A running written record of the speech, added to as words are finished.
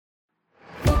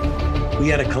We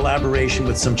had a collaboration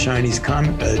with some Chinese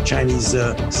scientists.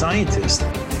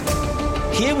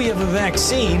 Here we have a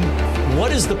vaccine.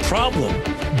 What is the problem?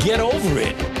 Get over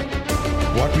it.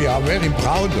 What we are very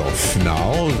proud of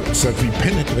now is that we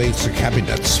penetrate the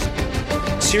cabinets.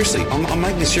 Seriously, I'm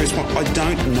making a serious point. I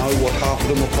don't know what half of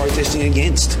them are protesting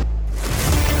against.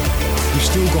 We've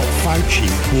still got Fauci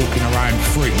walking around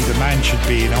free. The man should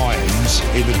be in irons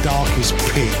in the darkest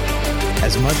pit.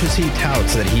 As much as he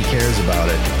touts that he cares about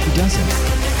it, he doesn't.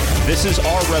 This is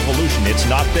our revolution. It's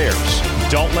not theirs.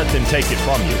 Don't let them take it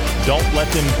from you. Don't let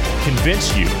them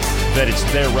convince you that it's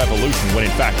their revolution when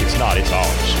in fact it's not. It's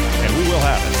ours. And we will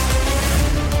have it.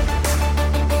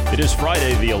 It is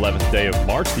Friday, the 11th day of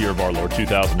March, the year of our Lord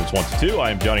 2022.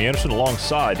 I am Johnny Anderson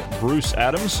alongside Bruce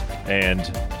Adams and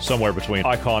somewhere between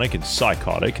iconic and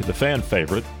psychotic, the fan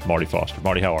favorite, Marty Foster.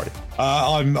 Marty, how are you?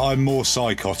 I'm more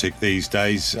psychotic these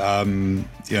days.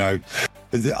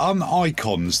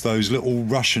 Icons, those little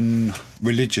Russian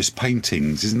religious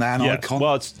paintings, isn't that an icon?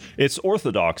 Well, it's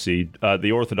orthodoxy,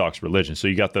 the Orthodox religion. So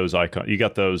you got those icons. You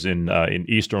got those in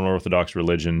Eastern Orthodox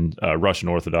religion, Russian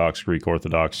Orthodox, Greek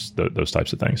Orthodox, those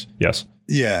types of things. Yes.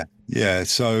 Yeah.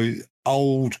 So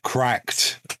old,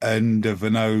 cracked, and of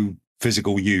no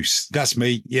physical use. That's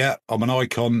me. Yeah, I'm an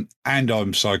icon, and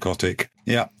I'm psychotic.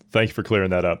 Yeah. Thank you for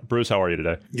clearing that up, Bruce. How are you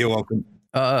today? You're welcome.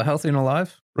 Healthy and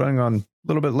alive. Running on a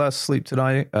little bit less sleep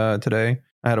today. I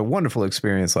had a wonderful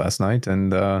experience last night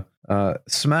and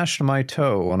smashed my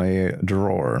toe on a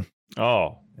drawer.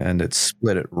 Oh. And it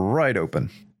split it right open.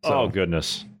 So,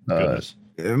 goodness.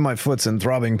 My foot's in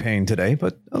throbbing pain today,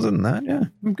 but other than that, yeah,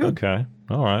 I'm good. Okay.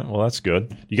 All right. Well, that's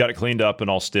good. You got it cleaned up and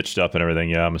all stitched up and everything.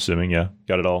 Yeah, I'm assuming. Yeah.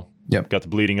 Got it all. Yep. Got the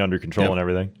bleeding under control and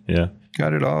everything. Yeah.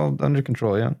 Got it all under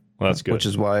control. Yeah. Well, that's good. Which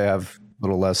is why I have a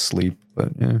little less sleep, but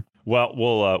yeah. Well,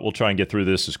 we'll try and get through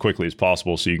this as quickly as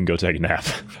possible so you can go take a nap.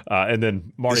 And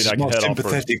then Marty and I can head off.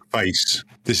 Sympathetic face.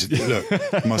 This is look,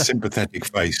 my sympathetic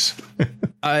face.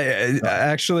 I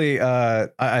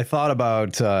thought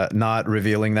about not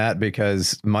revealing that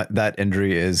because that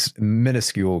injury is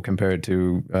minuscule compared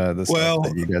to the stuff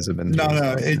that you guys have been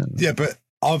doing. But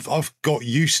I've got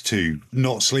used to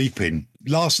not sleeping.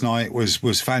 Last night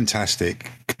was fantastic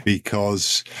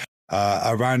because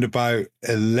around about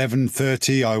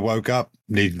 11:30, I woke up,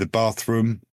 needed the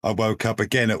bathroom. I woke up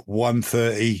again at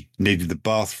 1:30, needed the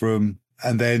bathroom.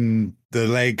 And then the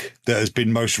leg that has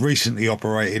been most recently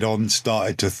operated on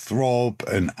started to throb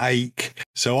and ache.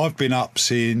 So I've been up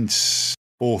since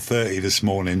 4:30 this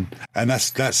morning, and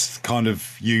that's kind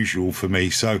of usual for me.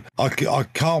 So I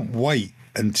can't wait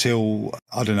until,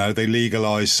 I don't know, they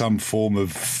legalise some form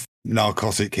of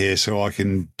narcotic here so I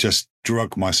can just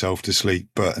drug myself to sleep.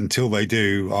 But until they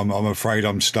do, I'm afraid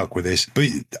I'm stuck with this. But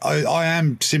I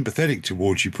am sympathetic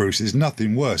towards you, Bruce. There's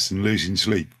nothing worse than losing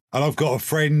sleep. And I've got a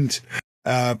friend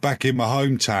back in my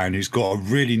hometown who's got a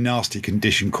really nasty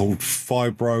condition called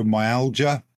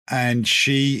fibromyalgia. And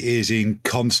she is in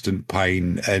constant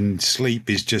pain, and sleep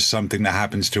is just something that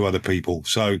happens to other people.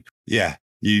 So, yeah,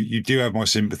 you do have my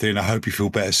sympathy, and I hope you feel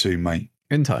better soon, mate.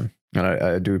 In time. And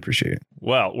I do appreciate it.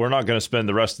 Well, we're not going to spend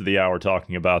the rest of the hour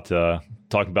talking about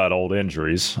old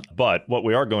injuries, but what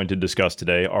we are going to discuss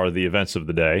today are the events of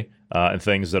the day and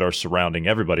things that are surrounding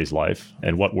everybody's life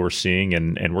and what we're seeing,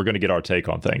 and we're going to get our take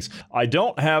on things. I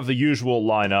don't have the usual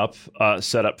lineup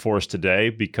set up for us today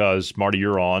because, Marty,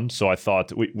 you're on, so I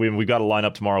thought we got a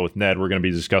lineup tomorrow with Ned. We're going to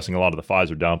be discussing a lot of the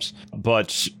Pfizer dumps,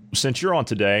 but since you're on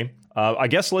today, I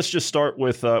guess let's just start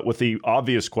with the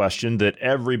obvious question that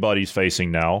everybody's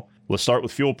facing now. Let's start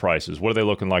with fuel prices. What are they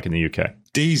looking like in the UK?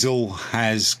 Diesel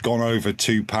has gone over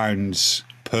 £2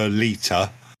 per litre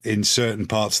in certain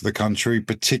parts of the country,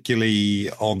 particularly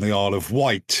on the Isle of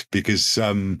Wight, because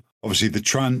obviously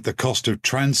the cost of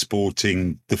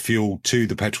transporting the fuel to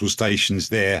the petrol stations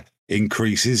there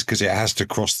increases because it has to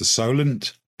cross the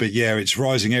Solent. But yeah, it's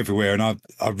rising everywhere. And I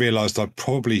realised I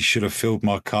probably should have filled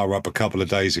my car up a couple of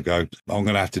days ago. I'm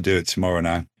going to have to do it tomorrow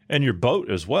now. And your boat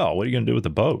as well. What are you going to do with the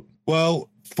boat? Well,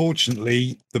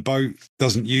 fortunately, the boat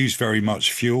doesn't use very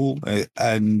much fuel.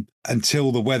 And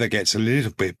until the weather gets a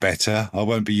little bit better, I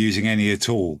won't be using any at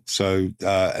all. So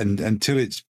and until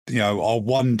it's, our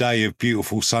one day of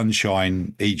beautiful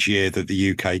sunshine each year that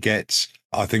the UK gets,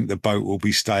 I think the boat will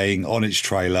be staying on its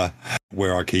trailer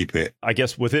where I keep it. I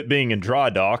guess with it being in dry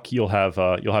dock, you'll have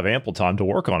ample time to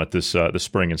work on it this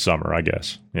spring and summer, I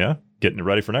guess. Yeah, getting it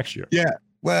ready for next year. Yeah.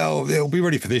 Well, it'll be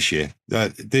ready for this year.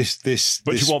 But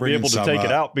you won't be able to take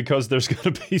it out because there's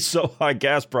going to be so high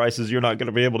gas prices, you're not going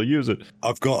to be able to use it.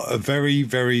 I've got a very,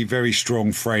 very, very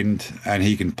strong friend, and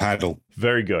he can paddle.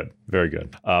 Very good. Very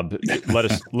good.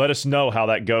 Let us know how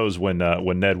that goes when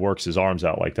Ned works his arms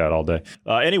out like that all day.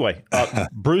 Anyway,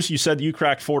 Bruce, you said you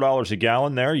cracked $4 a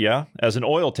gallon there. Yeah. As an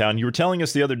oil town, you were telling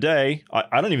us the other day,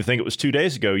 I don't even think it was 2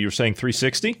 days ago. You were saying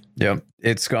 $3.60. Yep.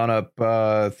 It's gone up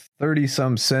 30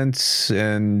 some cents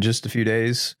in just a few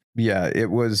days. Yeah. It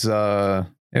was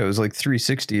like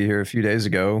 $3.60 here a few days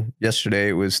ago. Yesterday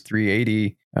it was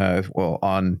 $3.80. Well,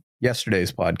 on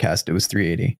yesterday's podcast, it was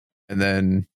 $3.80. And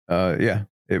then,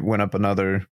 it went up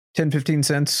another 10-15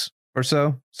 cents or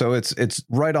so. So it's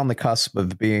right on the cusp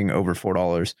of being over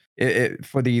 $4. It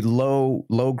for the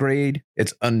low grade,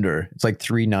 it's under. It's like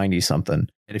 $3.90 something.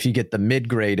 And if you get the mid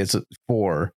grade, it's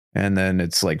 $4, and then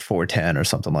it's like $4.10 or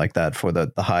something like that for the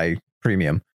high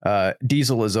premium.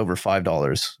 Diesel is over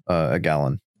 $5 a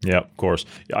gallon. Yeah, of course.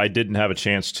 I didn't have a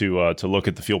chance to look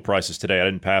at the fuel prices today. I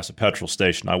didn't pass a petrol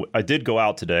station. I did go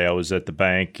out today. I was at the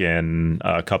bank and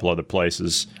a couple other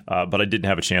places, but I didn't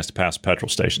have a chance to pass a petrol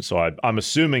station. So I'm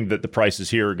assuming that the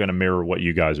prices here are going to mirror what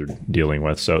you guys are dealing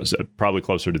with. So it's probably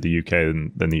closer to the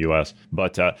UK than the US.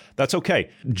 But that's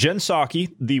okay. Jen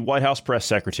Psaki, the White House press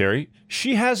secretary,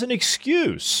 she has an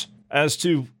excuse as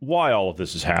to why all of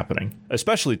this is happening,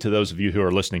 especially to those of you who are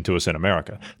listening to us in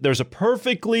America. There's a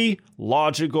perfectly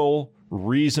logical,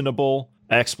 reasonable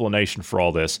explanation for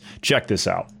all this. Check this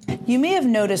out. You may have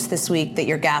noticed this week that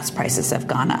your gas prices have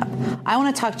gone up. I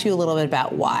want to talk to you a little bit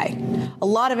about why. A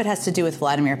lot of it has to do with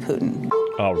Vladimir Putin.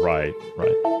 Oh, right.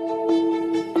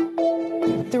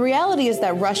 The reality is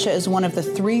that Russia is one of the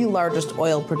 3 largest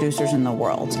oil producers in the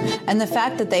world. And the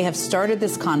fact that they have started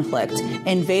this conflict,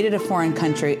 invaded a foreign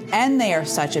country, and they are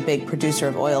such a big producer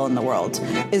of oil in the world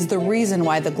is the reason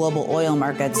why the global oil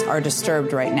markets are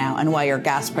disturbed right now and why your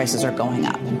gas prices are going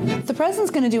up. The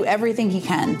president's going to do everything he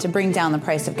can to bring down the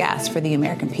price of gas for the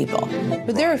American people.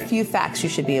 But there are a few facts you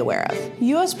should be aware of.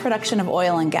 U.S. production of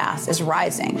oil and gas is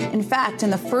rising. In fact, in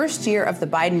the first year of the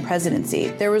Biden presidency,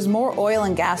 there was more oil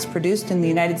and gas produced in the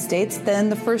United States than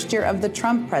the first year of the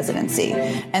Trump presidency.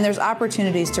 And there's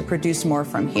opportunities to produce more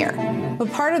from here.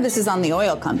 But part of this is on the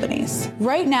oil companies.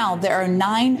 Right now, there are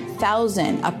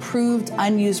 9,000 approved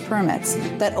unused permits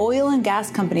that oil and gas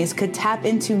companies could tap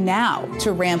into now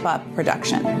to ramp up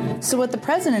production. So what the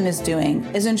president is doing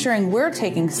is ensuring we're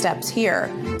taking steps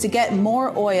here to get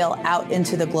more oil out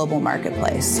into the global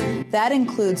marketplace. That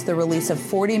includes the release of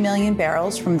 40 million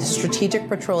barrels from the Strategic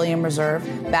Petroleum Reserve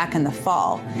back in the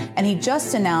fall. And he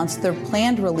just announced the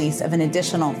planned release of an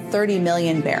additional 30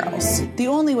 million barrels. The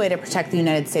only way to protect the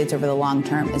United States over the long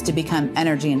term is to become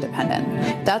energy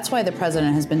independent. That's why the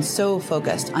president has been so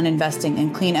focused on investing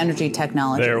in clean energy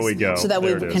technologies. There we go. So that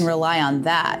we can rely on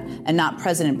that and not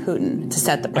President Putin to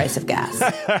set the price of gas.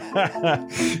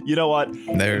 You know what?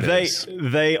 There it is.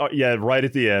 They are, yeah, right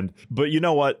at the end. But you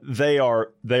know what? They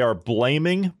are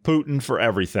blaming Putin for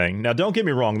everything. Now, don't get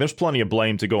me wrong. There's plenty of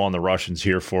blame to go on the Russians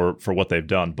here for what they've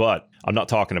done. But I'm not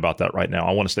talking about that right now.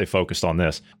 I want to stay focused on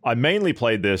this. I mainly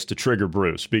played this to trigger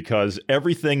Bruce because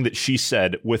everything that she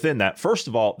said within that, first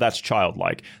of all, that's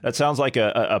childlike. That sounds like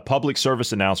a public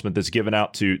service announcement that's given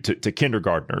out to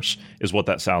kindergartners is what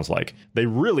that sounds like. They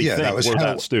really think we're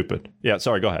that stupid. Yeah,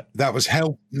 sorry, go ahead. That was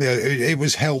help. It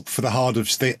was help for the hard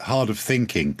of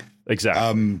thinking.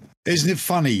 Exactly. Isn't it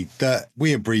funny that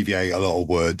we abbreviate a lot of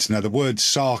words? Now, the word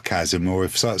sarcasm, or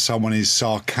if someone is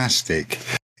sarcastic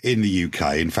in the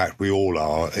UK, in fact, we all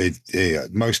are.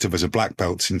 Most of us are black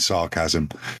belts in sarcasm,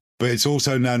 but it's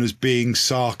also known as being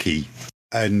sarky.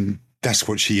 And that's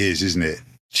what she is, isn't it?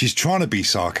 She's trying to be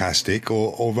sarcastic,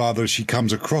 or rather she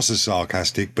comes across as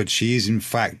sarcastic, but she is in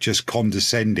fact just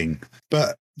condescending.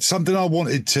 But something I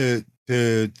wanted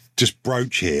to just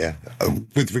broach here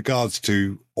with regards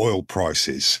to oil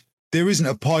prices. There isn't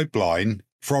a pipeline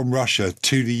from Russia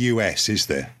to the US, is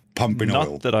there? Pumping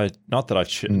oil. Not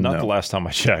the last time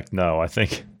I checked. No, I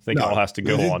think it all has to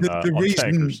go on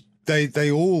tankers.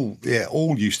 They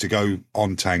all used to go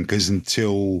on tankers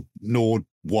until Nord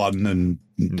 1 and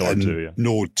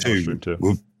Nord 2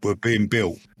 were being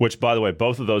built. Which, by the way,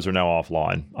 both of those are now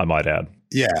offline, I might add.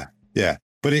 Yeah.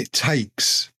 But it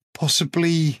takes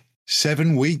possibly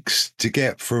 7 weeks to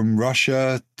get from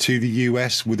Russia to the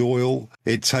US with oil.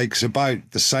 It takes about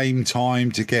the same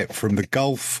time to get from the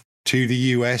Gulf to the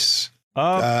US.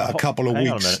 A couple of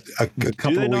weeks, a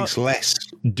couple of weeks less.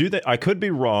 Do they? I could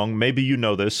be wrong. Maybe you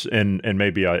know this, and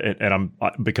maybe I'm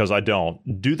because I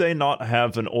don't. Do they not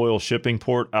have an oil shipping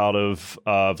port out of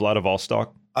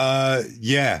Vladivostok?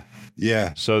 Yeah.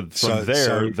 So from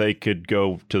there, they could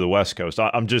go to the West Coast.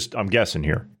 I'm guessing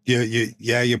here.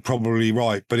 Yeah, you're probably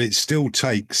right, but it still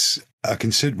takes a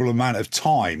considerable amount of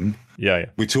time. Yeah.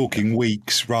 We're talking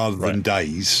weeks rather than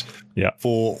days. Yeah.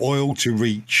 For oil to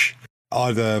reach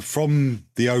either from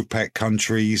the OPEC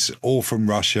countries or from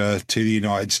Russia to the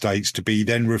United States to be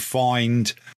then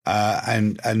refined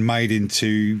and made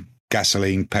into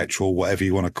gasoline, petrol, whatever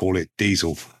you want to call it,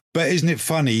 diesel. But isn't it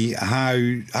funny how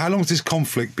long has this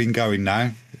conflict been going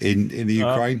now in the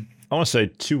Ukraine? I want to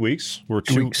say 2 weeks. We're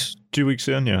 2 weeks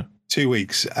in, yeah. 2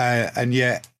 weeks, and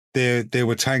yet there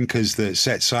were tankers that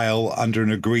set sail under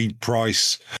an agreed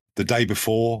price the day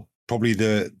before, probably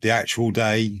the actual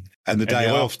day, and the day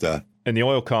after. And the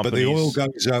oil companies, but the oil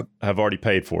goes up, have already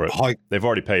paid for it. They've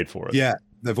already paid for it. Yeah,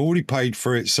 they've already paid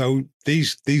for it. So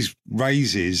these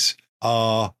raises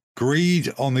are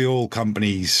greed on the oil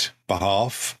companies'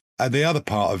 behalf, and the other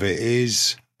part of it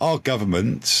is our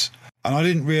governments. And I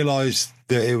didn't realise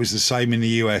that it was the same in the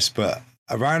US, but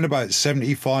around about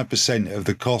 75% of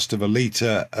the cost of a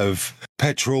litre of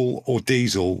petrol or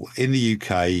diesel in the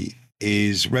UK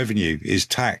is revenue, is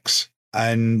tax.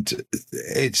 And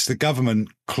it's the government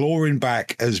clawing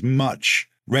back as much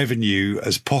revenue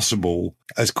as possible,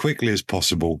 as quickly as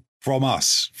possible from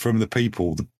us, from the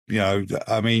people. You know,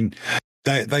 I mean,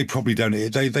 they probably don't.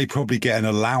 They probably get an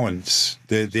allowance.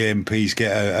 The MPs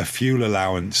get a fuel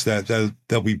allowance that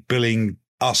they'll be billing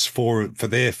us for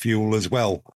their fuel as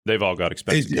well. They've all got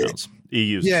expense accounts.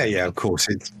 EU's. Yeah, of course.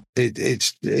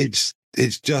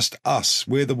 It's just us.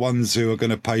 We're the ones who are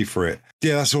going to pay for it.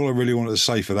 Yeah, that's all I really wanted to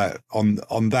say for that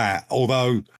on that.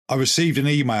 Although I received an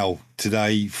email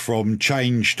today from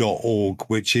change.org,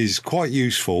 which is quite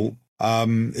useful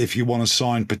if you want to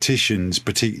sign petitions,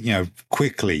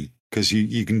 quickly, because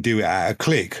you can do it at a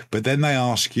click. But then they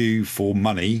ask you for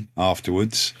money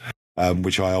afterwards,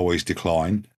 which I always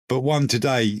decline. But one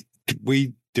today,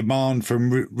 we demand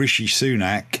from Rishi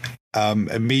Sunak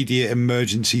immediate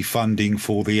emergency funding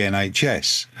for the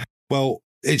NHS. Well,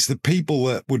 it's the people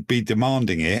that would be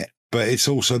demanding it, but it's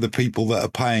also the people that are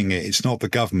paying it. It's not the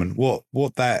government.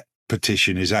 What that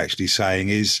petition is actually saying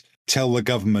is tell the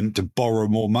government to borrow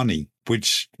more money,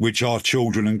 which our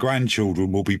children and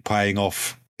grandchildren will be paying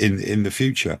off in the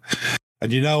future.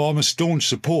 And, I'm a staunch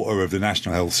supporter of the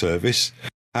National Health Service.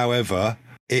 However,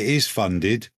 it is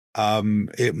funded.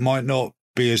 It might not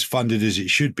be as funded as it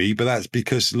should be, but that's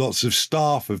because lots of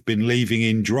staff have been leaving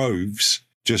in droves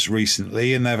just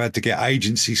recently, and they've had to get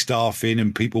agency staff in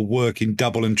and people working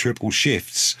double and triple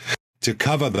shifts to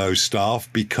cover those staff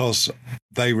because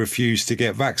they refuse to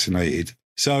get vaccinated.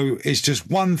 So it's just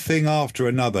one thing after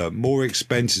another, more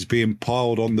expenses being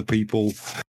piled on the people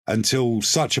until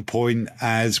such a point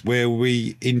as where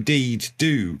we indeed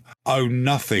do own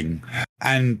nothing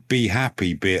and be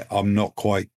happy. But I'm not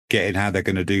quite getting how they're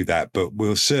going to do that, but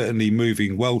we're certainly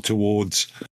moving well towards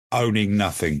owning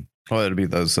nothing. Well, it'll be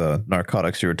those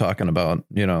narcotics you were talking about,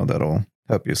 that'll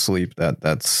help you sleep.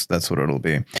 That's what it'll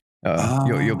be.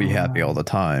 You'll be happy all the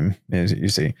time. You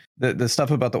see the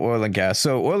stuff about the oil and gas.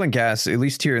 So oil and gas, at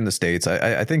least here in the States,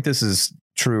 I think this is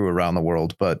true around the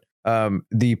world, but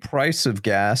the price of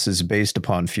gas is based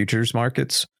upon futures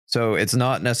markets. So it's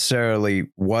not necessarily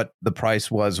what the price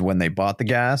was when they bought the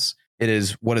gas. It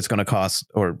is what it's going to cost,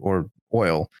 or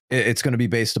oil. It's going to be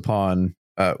based upon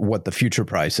what the future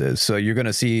price is. So you're going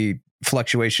to see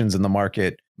fluctuations in the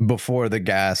market before the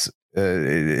gas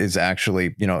is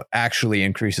actually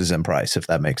increases in price, if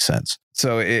that makes sense.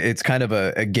 So it's kind of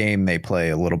a game they play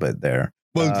a little bit there.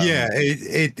 Well,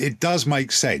 it does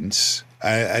make sense.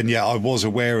 And yeah, I was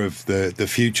aware of the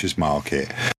futures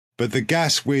market, but the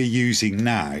gas we're using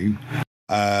now,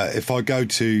 if I go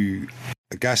to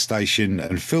a gas station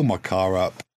and fill my car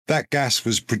up, that gas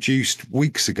was produced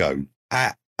weeks ago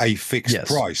at a fixed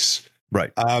price.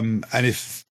 Right. And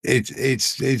if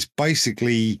it's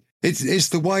basically, it's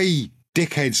the way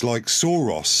dickheads like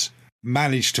Soros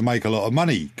manage to make a lot of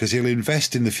money, because he'll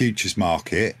invest in the futures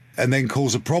market and then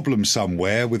cause a problem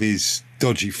somewhere with his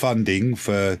dodgy funding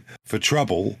for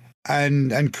trouble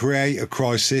and create a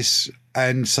crisis,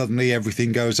 and suddenly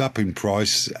everything goes up in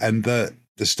price, and the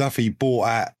stuff he bought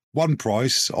at one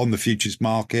price on the futures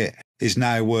market is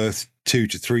now worth 2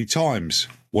 to 3 times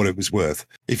what it was worth.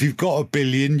 If you've got $1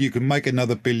 billion, you can make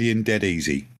another $1 billion dead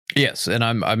easy. Yes, and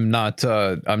I'm not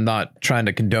trying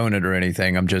to condone it or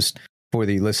anything. I'm just, for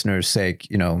the listeners' sake,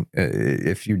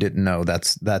 if you didn't know,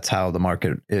 that's how the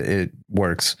market it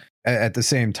works. At the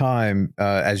same time,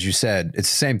 as you said, it's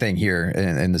the same thing here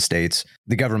in the States.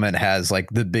 The government has like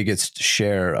the biggest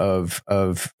share of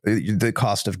the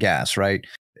cost of gas, right?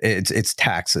 It's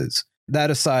taxes. That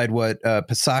aside, what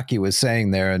Psaki was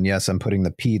saying there, and yes, I'm putting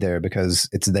the P there because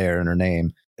it's there in her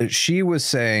name. She was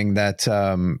saying that,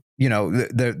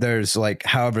 there's like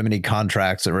however many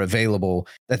contracts are available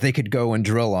that they could go and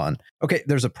drill on. Okay,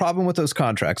 there's a problem with those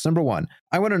contracts. Number one,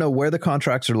 I want to know where the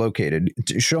contracts are located.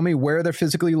 Show me where they're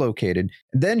physically located,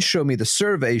 and then show me the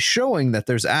survey showing that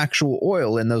there's actual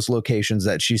oil in those locations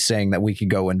that she's saying that we could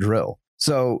go and drill.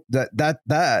 So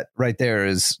that right there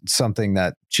is something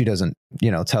that she doesn't,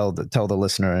 tell the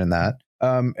listener in that.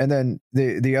 And then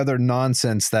the other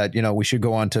nonsense that, we should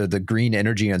go on to the green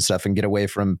energy and stuff and get away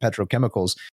from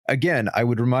petrochemicals. Again, I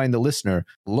would remind the listener,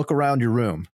 look around your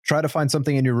room. Try to find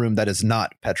something in your room that is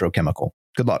not petrochemical.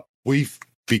 Good luck. We've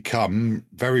become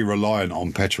very reliant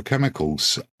on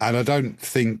petrochemicals, and I don't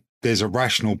think there's a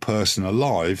rational person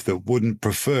alive that wouldn't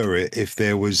prefer it if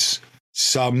there was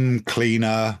some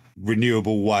cleaner,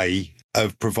 renewable way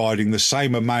of providing the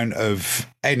same amount of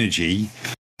energy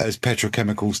as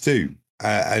petrochemicals do.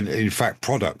 And in fact,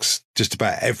 products, just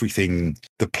about everything,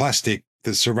 the plastic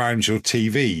that surrounds your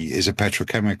TV is a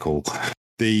petrochemical.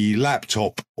 The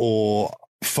laptop or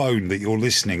phone that you're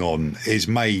listening on is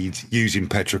made using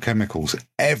petrochemicals.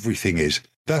 Everything is.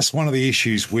 That's one of the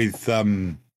issues with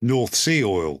North Sea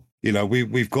oil.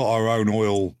 We've got our own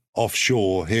oil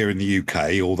offshore here in the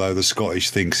UK, although the Scottish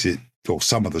thinks it, or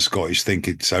some of the Scottish think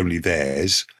it's only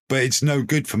theirs. But it's no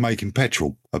good for making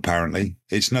petrol, apparently.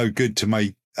 It's no good to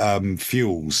make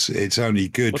fuels. It's only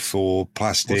good for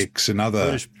plastics and other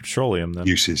British Petroleum then?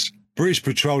 uses. British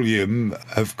Petroleum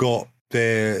have got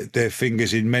their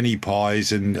fingers in many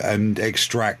pies and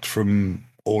extract from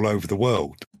all over the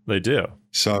world. They do.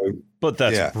 So, but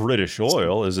that's British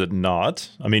oil, is it not?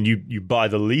 I mean, you buy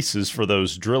the leases for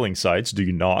those drilling sites, do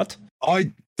you not?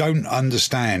 I don't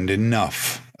understand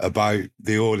enough about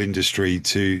the oil industry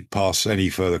to pass any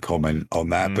further comment on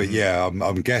that. But yeah,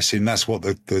 I'm guessing that's what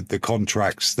the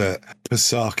contracts that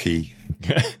Psaki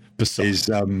is.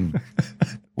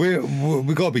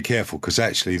 We've got to be careful, because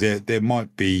actually there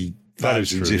might be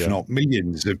thousands, if not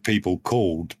millions, of people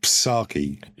called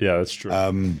Psaki. Yeah, that's true.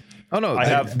 Oh no,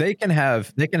 they can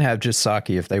have just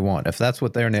Saki if they want, if that's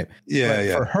what their name.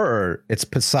 Yeah. For her, it's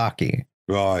Psaki.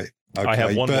 Right. Okay, I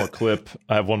have one more clip.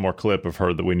 I have one more clip of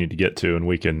her that we need to get to, and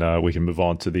we can move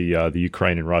on to the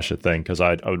Ukraine and Russia thing, because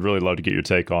I would really love to get your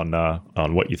take on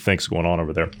what you think's going on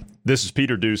over there. This is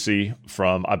Peter Doocy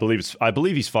from I believe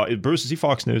he's Bruce. Is he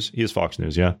Fox News? He is Fox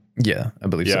News. Yeah. Yeah, I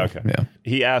believe so. Okay. Yeah.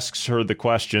 He asks her the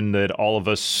question that all of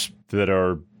us that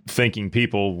are thinking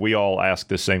people, we all ask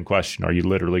this same question. Are you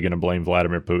literally going to blame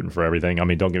Vladimir Putin for everything? I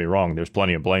mean, don't get me wrong. There's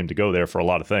plenty of blame to go there for a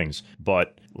lot of things.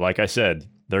 But like I said,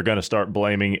 they're going to start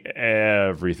blaming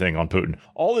everything on Putin.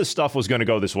 All this stuff was going to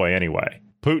go this way anyway.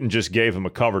 Putin just gave him a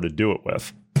cover to do it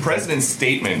with. The president's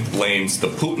statement blames the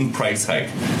Putin price hike.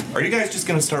 Are you guys just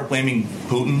going to start blaming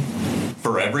Putin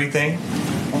for everything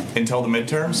until the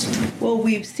midterms? Well,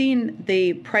 we've seen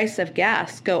the price of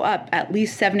gas go up at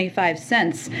least 75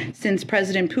 cents since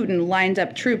President Putin lined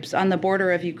up troops on the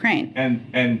border of Ukraine.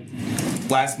 And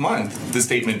last month, the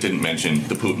statement didn't mention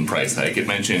the Putin price hike. It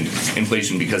mentioned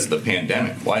inflation because of the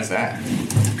pandemic. Why is that?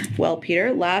 Well,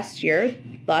 Peter, last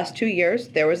 2 years,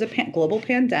 there was a global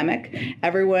pandemic.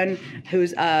 Everyone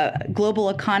who's global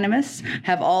economists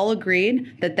have all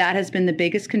agreed that has been the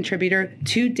biggest contributor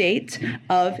to date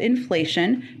of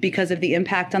inflation because of the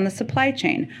impact on the supply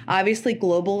chain. Obviously,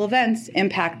 global events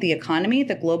impact the economy,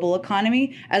 the global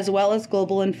economy, as well as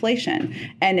global inflation.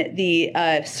 And the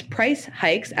price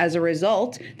hikes as a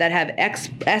result that have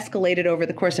escalated over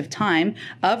the course of time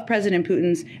of President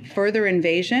Putin's further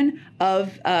invasion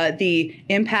of the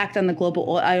impact on the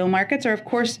global oil markets are, of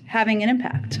course, having an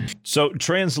impact. So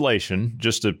translation,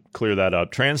 just to clear that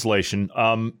up,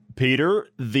 Peter,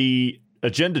 the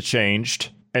agenda changed,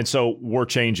 and so we're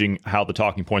changing how the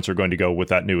talking points are going to go with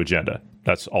that new agenda.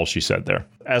 That's all she said there.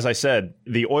 As I said,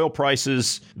 the oil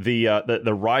prices, the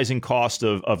rising cost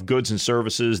of goods and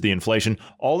services, the inflation,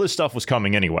 all this stuff was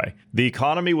coming anyway. The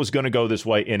economy was going to go this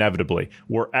way inevitably.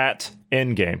 We're at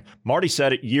endgame. Marty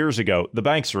said it years ago. The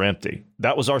banks are empty.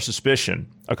 That was our suspicion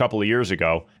a couple of years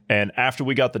ago. And after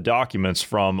we got the documents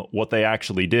from what they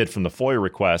actually did from the FOIA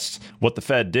requests, what the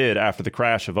Fed did after the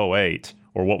crash of 2008,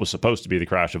 or what was supposed to be the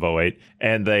crash of 2008,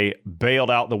 and they bailed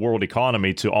out the world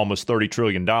economy to almost $30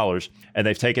 trillion, and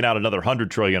they've taken out another $100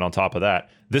 trillion on top of that.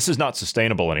 This is not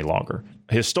sustainable any longer.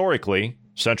 Historically,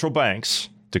 central banks,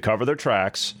 to cover their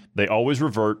tracks, they always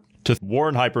revert to war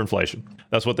and hyperinflation.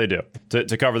 That's what they do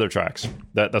to cover their tracks.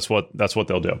 That's what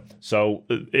they'll do. So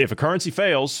if a currency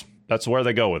fails, that's where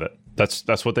they go with it.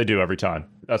 That's what they do every time.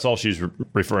 That's all she's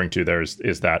referring to there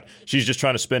is that. She's just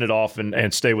trying to spin it off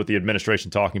and stay with the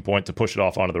administration talking point to push it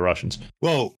off onto the Russians.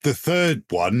 Well, the third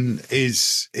one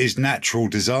is natural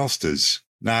disasters.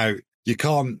 Now, you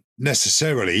can't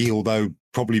necessarily, although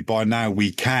probably by now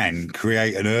we can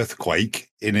create an earthquake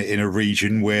in a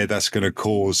region where that's going to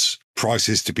cause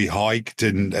prices to be hiked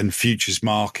and futures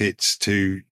markets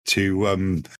to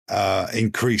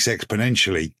increase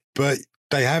exponentially. But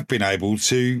they have been able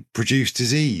to produce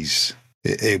disease,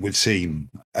 it would seem.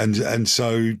 And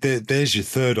so there's your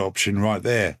third option right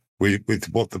there with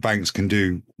what the banks can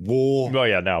do. War. Oh,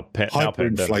 yeah, now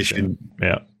hyperinflation.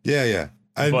 Yeah.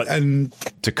 And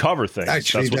to cover things,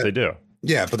 actually, that's what they do.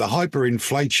 Yeah, but the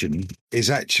hyperinflation is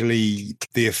actually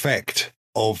the effect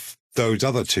of those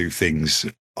other two things,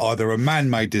 either a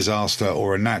man-made disaster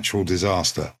or a natural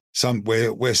disaster.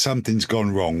 Where something's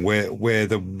gone wrong, where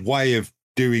the way of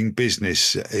doing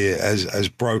business has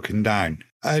broken down.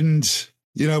 And,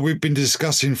 we've been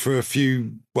discussing for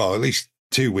at least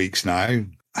 2 weeks now,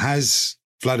 has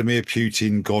Vladimir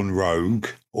Putin gone rogue,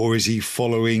 or is he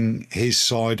following his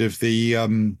side of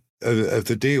the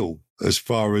deal as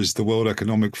far as the World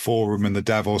Economic Forum and the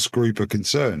Davos Group are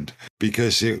concerned?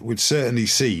 Because it would certainly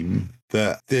seem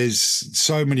that there's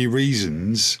so many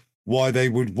reasons why they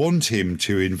would want him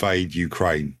to invade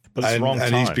Ukraine. But it's the wrong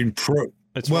time. He's been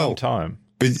wrong time.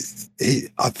 But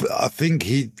I think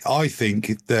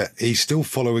that he's still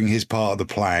following his part of the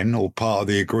plan or part of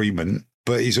the agreement,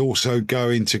 but he's also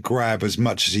going to grab as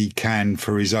much as he can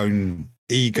for his own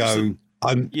ego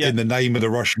in the name of the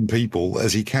Russian people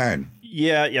as he can.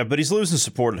 Yeah, but he's losing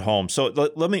support at home. So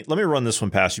let me run this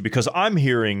one past you, because I'm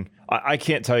hearing, I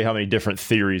can't tell you how many different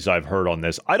theories I've heard on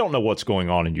this. I don't know what's going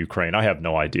on in Ukraine. I have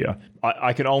no idea.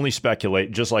 I can only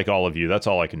speculate, just like all of you. That's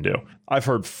all I can do. I've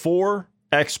heard 4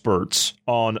 experts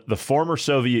on the former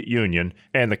Soviet Union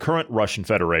and the current Russian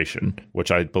Federation,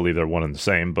 which I believe they're one and the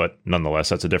same, but nonetheless,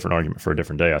 that's a different argument for a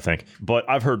different day, I think. But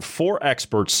I've heard 4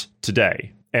 experts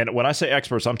today. And when I say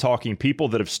experts, I'm talking people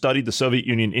that have studied the Soviet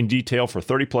Union in detail for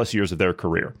 30 plus years of their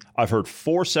career. I've heard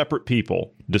 4 separate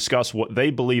people discuss what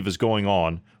they believe is going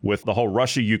on with the whole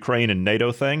Russia, Ukraine, and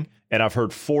NATO thing. And I've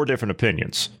heard 4 different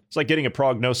opinions. It's like getting a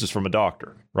prognosis from a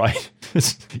doctor, right?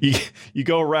 You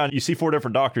go around, you see 4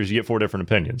 different doctors, you get 4 different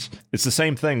opinions. It's the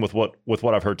same thing with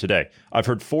what I've heard today. I've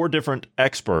heard 4 different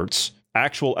experts,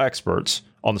 actual experts,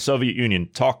 on the Soviet Union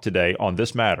talk today on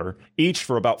this matter, each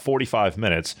for about 45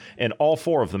 minutes, and all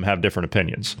 4 of them have different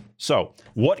opinions. So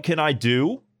what can I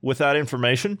do with that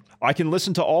information? I can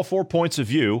listen to all 4 points of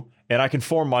view, and I can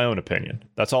form my own opinion.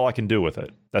 That's all I can do with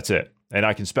it. That's it. And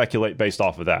I can speculate based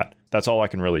off of that. That's all I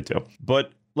can really do.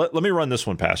 But let me run this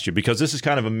one past you, because this is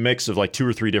kind of a mix of like 2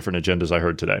 or 3 different agendas I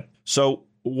heard today. So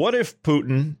what if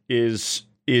Putin is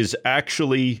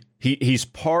actually... He's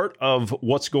part of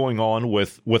what's going on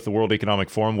with the World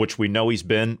Economic Forum, which we know he's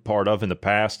been part of in the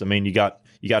past. I mean, you got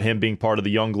him being part of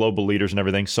the young global leaders and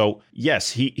everything. So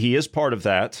yes, he is part of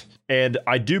that. And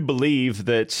I do believe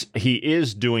that he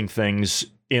is doing things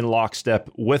in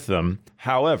lockstep with them.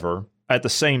 However, at the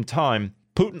same time,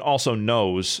 Putin also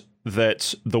knows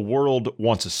that the world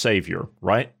wants a savior,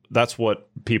 right? That's what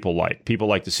people like. People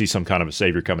like to see some kind of a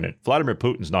savior coming in. Vladimir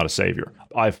Putin's not a savior.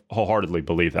 I wholeheartedly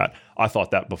believe that. I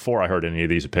thought that before I heard any of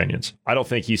these opinions. I don't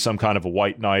think he's some kind of a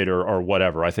white knight or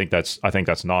whatever. I think that's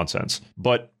nonsense.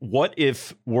 But what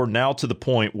if we're now to the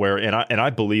point where, and I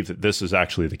believe that this is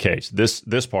actually the case.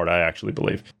 This part I actually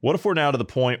believe. What if we're now to the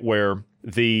point where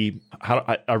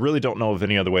I really don't know of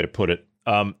any other way to put it.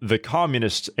 The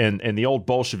communists and the old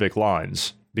Bolshevik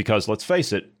lines. Because let's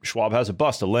face it, Schwab has a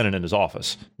bust of Lenin in his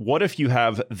office. What if you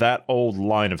have that old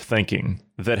line of thinking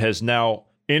that has now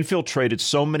infiltrated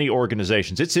so many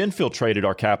organizations? It's infiltrated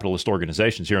our capitalist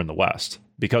organizations here in the West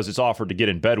because it's offered to get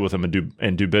in bed with them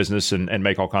and do business and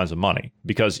make all kinds of money.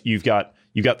 Because you've got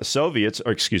the Soviets,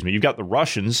 you've got the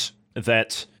Russians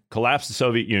that collapsed the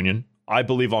Soviet Union. I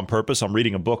believe on purpose. I'm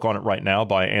reading a book on it right now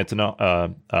by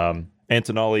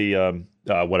Anatoly.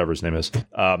 Whatever his name is.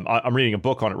 I'm reading a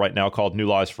book on it right now called New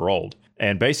Lies for Old.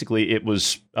 And basically it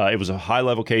was a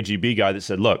high-level KGB guy that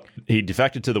said, look, he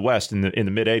defected to the West in the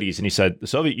mid-'80s, and he said, the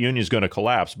Soviet Union is going to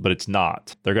collapse, but it's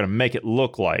not. They're going to make it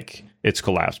look like it's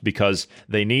collapsed because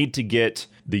they need to get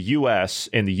the U.S.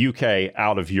 and the U.K.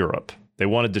 out of Europe. They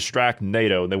want to distract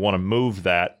NATO. They want to move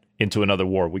that into another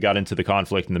war. We got into the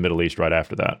conflict in the Middle East right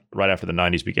after that, right after the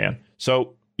 90s began.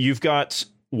 So you've got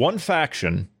one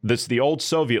faction that's the old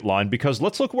Soviet line, because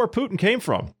let's look where Putin came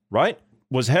from, right?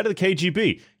 Was head of the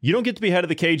KGB. You don't get to be head of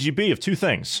the KGB of 2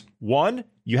 things. 1,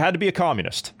 you had to be a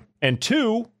communist. And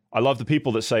 2, I love the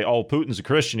people that say, oh, Putin's a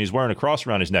Christian, he's wearing a cross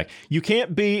around his neck. You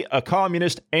can't be a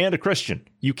communist and a Christian.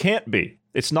 You can't be.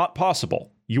 It's not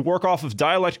possible. You work off of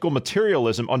dialectical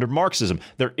materialism under Marxism.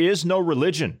 There is no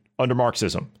religion under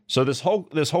Marxism. So this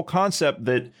whole concept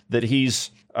that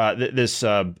he's this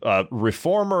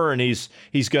reformer and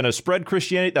he's going to spread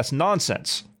Christianity, that's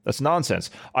nonsense. That's nonsense.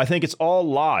 I think it's all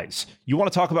lies. You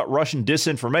want to talk about Russian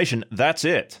disinformation? That's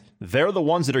it. They're the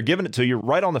ones that are giving it to you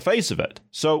right on the face of it.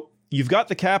 So you've got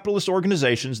the capitalist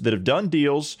organizations that have done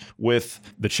deals with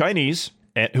the Chinese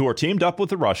and who are teamed up with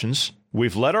the Russians.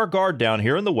 We've let our guard down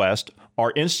here in the West.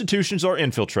 Our institutions are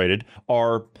infiltrated.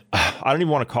 I don't even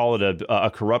want to call it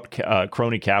a corrupt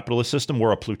crony capitalist system.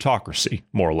 We're a plutocracy,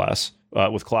 more or less,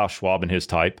 with Klaus Schwab and his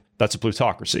type. That's a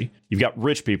plutocracy. You've got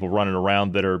rich people running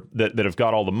around that have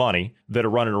got all the money, that are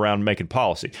running around making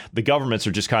policy. The governments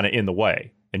are just kind of in the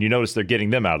way. And you notice they're getting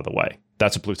them out of the way.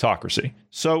 That's a plutocracy.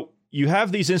 So you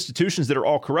have these institutions that are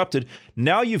all corrupted.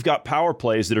 Now you've got power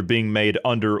plays that are being made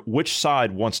under which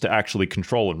side wants to actually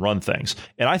control and run things.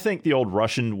 And I think the old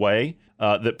Russian way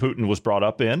that Putin was brought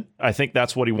up in, I think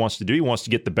that's what he wants to do. He wants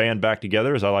to get the band back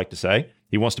together, as I like to say.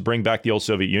 He wants to bring back the old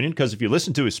Soviet Union, because if you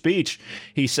listen to his speech,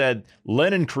 he said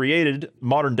Lenin created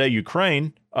modern-day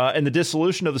Ukraine, and the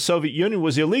dissolution of the Soviet Union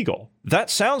was illegal. That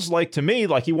sounds like, to me,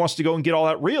 like he wants to go and get all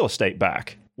that real estate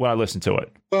back when I listen to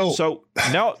it. Well, so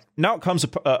now it comes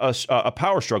a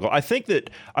power struggle. I think that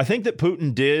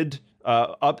Putin did.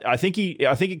 I think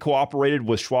he cooperated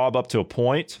with Schwab up to a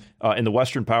point in the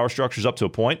Western power structures up to a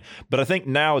point. But I think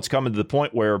now it's coming to the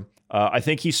point where I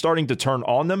think he's starting to turn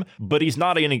on them. But he's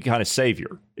not any kind of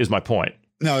savior, is my point.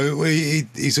 No,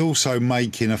 he's also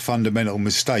making a fundamental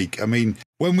mistake. I mean,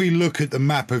 when we look at the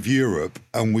map of Europe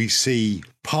and we see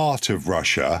part of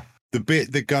Russia, the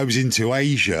bit that goes into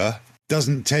Asia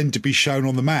doesn't tend to be shown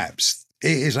on the maps.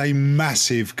 It is a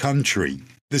massive country.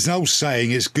 There's no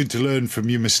saying it's good to learn from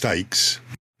your mistakes,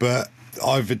 but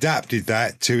I've adapted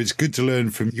that to it's good to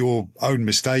learn from your own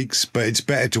mistakes, but it's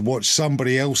better to watch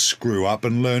somebody else screw up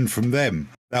and learn from them.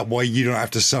 That way you don't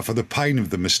have to suffer the pain of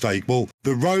the mistake. Well,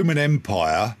 the Roman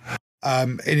Empire,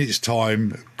 in its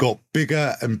time, got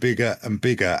bigger and bigger and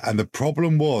bigger. And the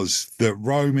problem was that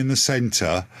Rome in the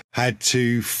centre had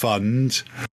to fund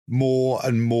more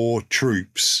and more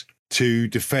troops to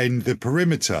defend the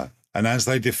perimeter. And as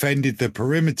they defended the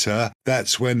perimeter,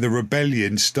 that's when the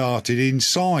rebellion started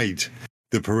inside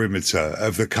the perimeter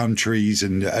of the countries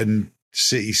and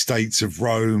city-states of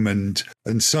Rome and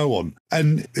so on.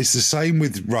 And it's the same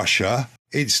with Russia.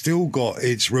 It's still got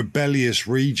its rebellious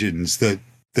regions that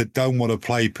don't want to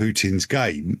play Putin's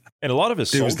game. And a lot of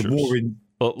his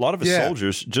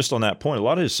soldiers, just on that point, a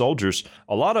lot of his soldiers,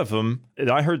 a lot of them, and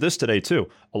I heard this today too,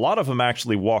 a lot of them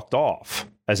actually walked off,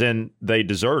 as in they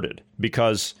deserted,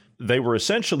 because they were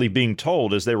essentially being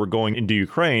told as they were going into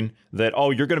Ukraine that,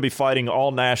 oh, you're going to be fighting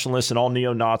all nationalists and all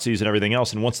neo-Nazis and everything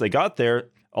else. And once they got there,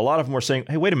 a lot of them were saying,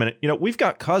 hey, wait a minute, we've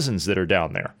got cousins that are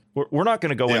down there. We're not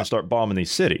going to go in and start bombing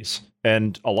these cities.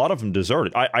 And a lot of them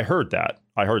deserted. I heard that.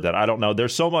 I don't know.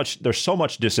 There's so much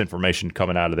disinformation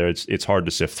coming out of there. It's hard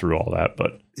to sift through all that.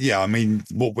 But yeah, I mean,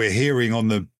 what we're hearing on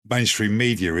the mainstream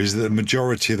media is that the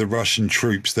majority of the Russian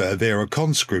troops that are there are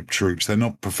conscript troops. They're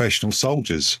not professional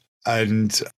soldiers.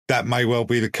 And that may well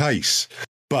be the case.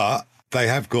 But they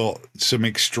have got some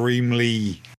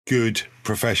extremely good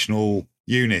professional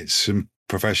units and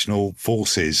professional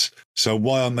forces. So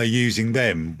why aren't they using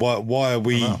them? Why are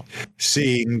we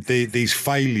seeing these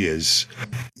failures?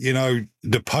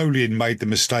 Napoleon made the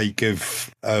mistake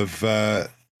of trying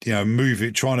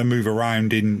to move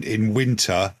around in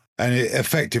winter, and it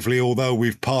effectively, although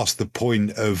we've passed the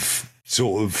point of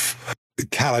sort of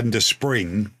calendar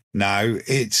spring now,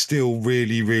 it's still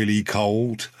really, really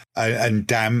cold and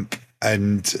damp,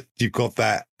 and you've got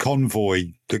that convoy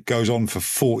that goes on for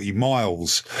 40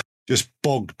 miles. Just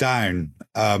bogged down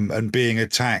and being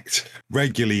attacked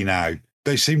regularly now.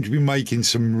 They seem to be making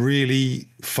some really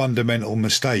fundamental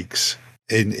mistakes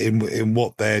in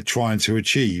what they're trying to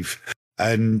achieve.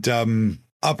 And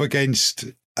up against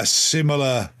a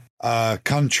similar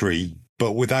country,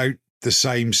 but without the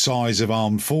same size of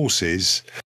armed forces,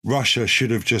 Russia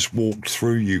should have just walked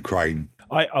through Ukraine.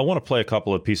 I want to play a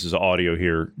couple of pieces of audio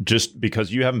here, just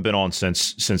because you haven't been on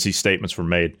since these statements were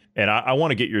made, and I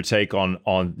want to get your take on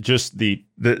just the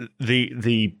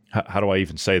how do I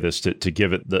even say this to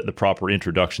give it the proper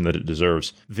introduction that it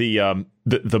deserves, the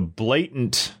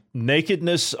blatant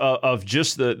nakedness of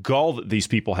just the gall that these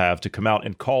people have to come out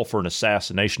and call for an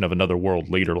assassination of another world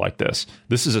leader like this.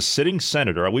 This is a sitting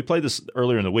senator. We played this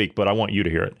earlier in the week, but I want you to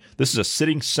hear it. This is a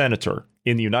sitting senator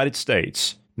in the United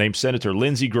States named Senator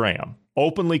Lindsey Graham,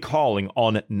 openly calling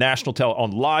on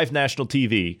live national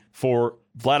TV for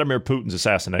Vladimir Putin's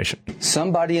assassination.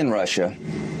 Somebody in Russia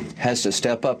has to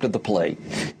step up to the plate.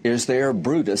 Is there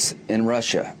Brutus in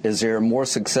Russia? Is there a more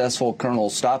successful Colonel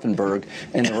Stauffenberg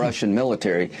in the Russian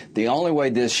military? The only way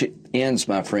this ends,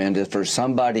 my friend, is for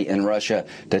somebody in Russia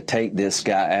to take this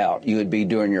guy out. You would be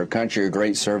doing your country a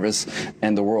great service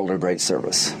and the world a great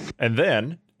service. And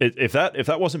then, if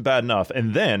that wasn't bad enough,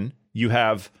 and then you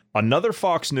have another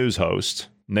Fox News host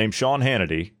named Sean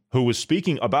Hannity who was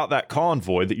speaking about that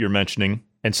convoy that you're mentioning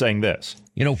and saying this.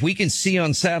 You know, if we can see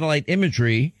on satellite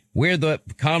imagery where the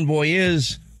convoy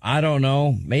is, I don't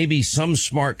know, maybe some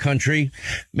smart country,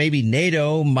 maybe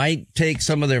NATO might take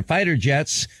some of their fighter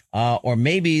jets, or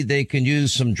maybe they can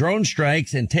use some drone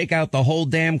strikes and take out the whole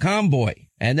damn convoy.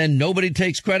 And then nobody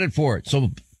takes credit for it.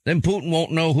 So then Putin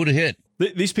won't know who to hit.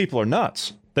 These people are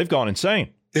nuts. They've gone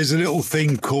insane. There's a little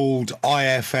thing called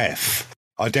IFF,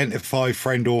 Identify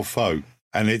Friend or Foe.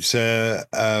 And it's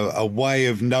a way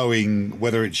of knowing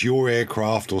whether it's your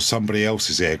aircraft or somebody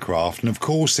else's aircraft. And of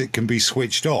course, it can be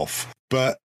switched off.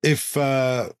 But if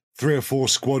 3 or 4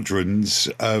 squadrons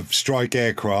of strike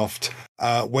aircraft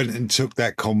went and took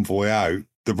that convoy out,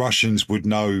 the Russians would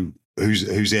know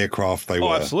whose aircraft they were.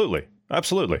 Oh, absolutely.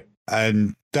 Absolutely.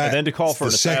 And then to call for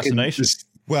an assassination.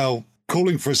 Well,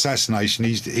 calling for assassination,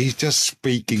 he's just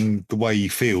speaking the way he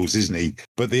feels, isn't he?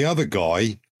 But the other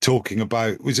guy talking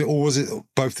about, was it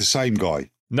both the same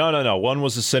guy? No. One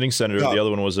was a sitting senator. The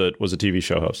other one was a TV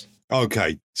show host.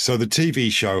 Okay. So the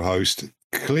TV show host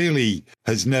clearly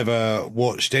has never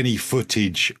watched any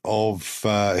footage of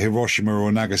Hiroshima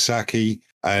or Nagasaki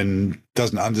and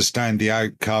doesn't understand the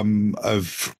outcome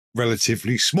of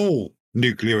relatively small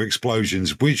nuclear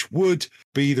explosions, which would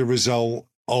be the result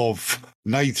of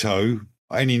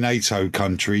any NATO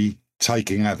country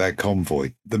taking out that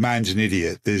convoy. The man's an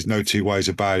idiot. There's no two ways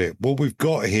about it. What we've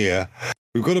got here,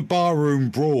 we've got a barroom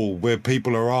brawl where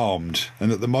people are armed,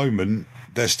 and at the moment,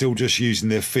 they're still just using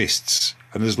their fists.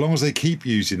 And as long as they keep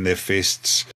using their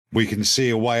fists, we can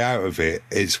see a way out of it.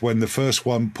 It's when the first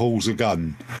one pulls a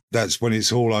gun, that's when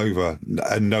it's all over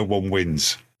and no one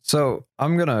wins. So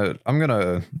I'm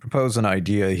gonna propose an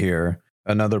idea here,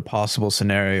 another possible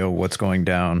scenario of what's going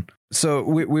down. So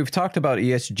we've talked about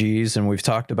ESGs, and we've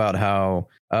talked about how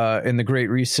in the Great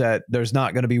Reset, there's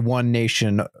not going to be one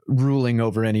nation ruling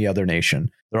over any other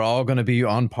nation. They're all going to be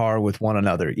on par with one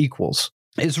another, equals.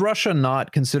 Is Russia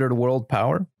not considered a world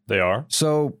power? They are.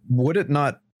 So would it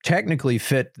not technically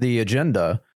fit the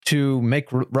agenda to make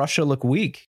Russia look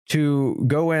weak, to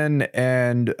go in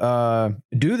and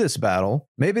do this battle?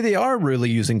 Maybe they are really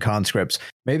using conscripts.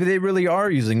 Maybe they really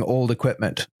are using old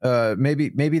equipment.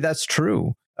 Maybe that's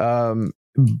true.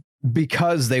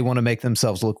 Because they want to make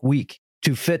themselves look weak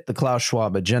to fit the Klaus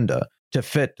Schwab agenda, to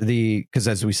fit because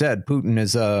as we said, Putin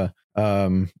is a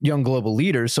young global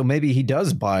leader. So maybe he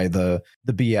does buy the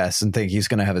BS and think he's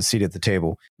going to have a seat at the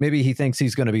table. Maybe he thinks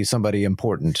he's going to be somebody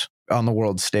important on the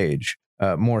world stage,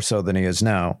 more so than he is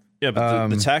now. Yeah, but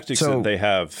the tactics that they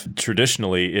have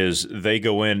traditionally is they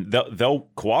go in, they'll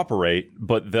cooperate,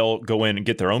 but they'll go in and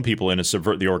get their own people in and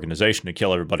subvert the organization and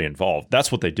kill everybody involved.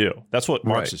 That's what they do. That's what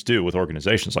Marxists do with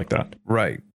organizations like that.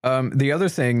 Right. The other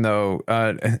thing, though,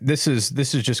 this is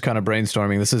just kind of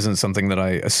brainstorming. This isn't something that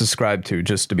I subscribe to,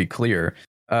 just to be clear.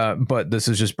 But this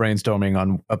is just brainstorming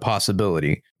on a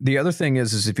possibility. The other thing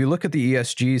is if you look at the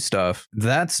ESG stuff,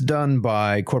 that's done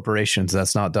by corporations.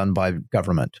 That's not done by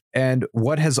government. And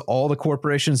what has all the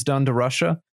corporations done to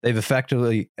Russia? They've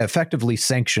effectively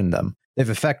sanctioned them. They've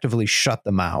effectively shut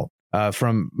them out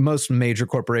from most major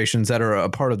corporations that are a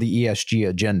part of the ESG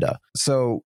agenda.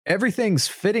 So everything's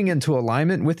fitting into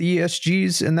alignment with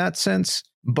ESGs in that sense.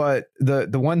 But the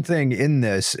one thing in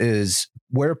this is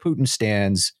where Putin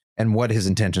stands and what his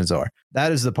intentions are.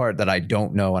 That is the part that I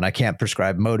don't know, and I can't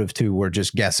prescribe motive to. We're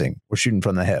just guessing. We're shooting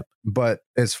from the hip. But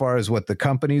as far as what the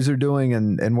companies are doing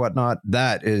and whatnot,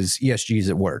 that is ESGs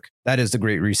at work. That is the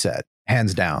Great Reset,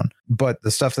 hands down. But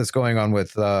the stuff that's going on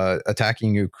with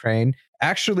attacking Ukraine,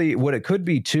 actually, what it could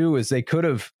be too is they could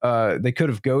have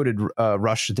goaded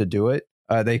Russia to do it.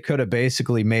 They could have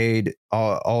basically made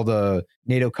all the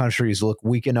NATO countries look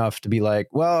weak enough to be like,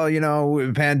 well,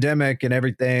 pandemic and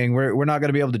everything, we're not going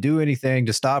to be able to do anything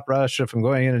to stop Russia from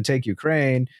going in and take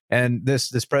Ukraine. And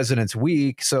this president's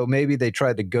weak. So maybe they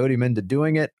tried to goad him into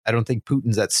doing it. I don't think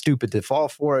Putin's that stupid to fall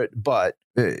for it, but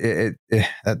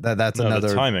that's another.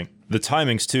 The timing. The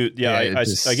timing's too. Yeah, I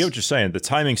get what you're saying. The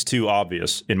timing's too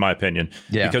obvious, in my opinion.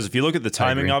 Yeah. Because if you look at the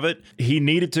timing of it, he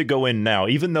needed to go in now,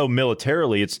 even though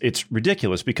militarily it's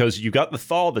ridiculous because you got the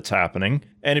thaw that's happening.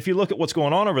 And if you look at what's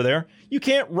going on over there, you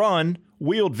can't run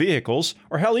wheeled vehicles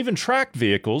or hell, even tracked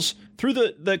vehicles through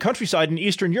the countryside in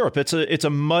Eastern Europe. It's a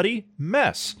muddy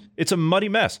mess. It's a muddy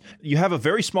mess. You have a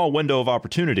very small window of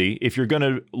opportunity if you're going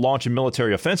to launch a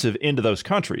military offensive into those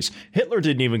countries. Hitler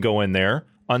didn't even go in there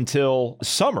until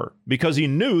summer because he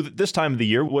knew that this time of the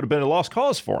year would have been a lost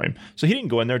cause for him. So he didn't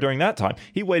go in there during that time.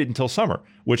 He waited until summer,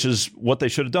 which is what they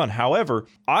should have done. However,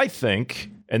 I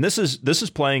think, and this is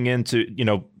playing into,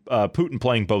 Putin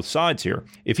playing both sides here.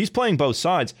 If he's playing both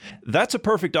sides, that's a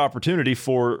perfect opportunity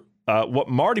for what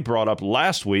Marty brought up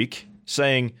last week,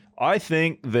 saying, I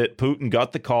think that Putin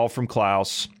got the call from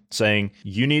Klaus saying,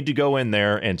 you need to go in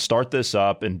there and start this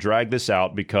up and drag this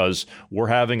out because we're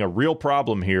having a real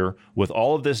problem here with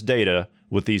all of this data,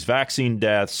 with these vaccine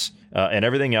deaths and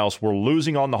everything else. We're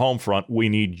losing on the home front. We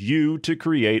need you to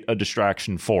create a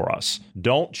distraction for us.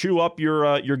 Don't chew up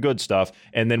your good stuff,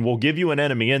 and then we'll give you an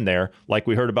enemy in there, like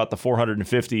we heard about the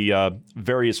 450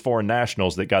 various foreign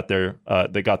nationals that got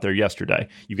there yesterday.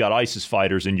 You've got ISIS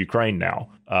fighters in Ukraine now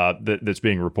that's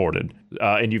being reported,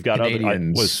 and you've got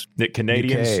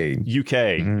Canadians,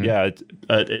 UK,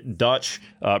 Dutch,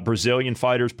 Brazilian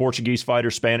fighters, Portuguese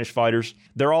fighters, Spanish fighters.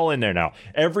 They're all in there now.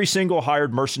 Every single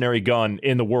hired mercenary gun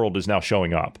in the world is now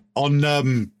showing up. On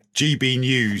GB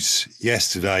News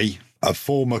yesterday, a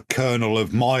former colonel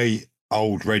of my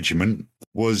old regiment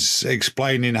was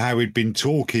explaining how he'd been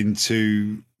talking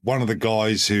to one of the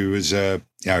guys who was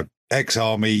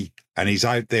ex-army, and he's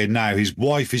out there now. His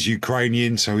wife is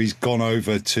Ukrainian, so he's gone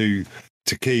over to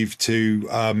Kyiv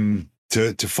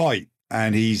to fight,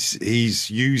 and he's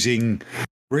using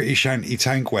British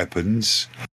anti-tank weapons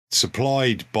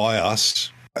supplied by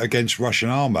us against Russian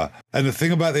armor. And the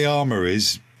thing about the armor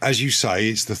is, as you say,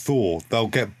 it's the Thor. They'll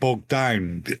get bogged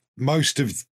down. Most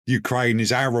of Ukraine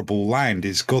is arable land.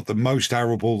 It's got the most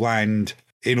arable land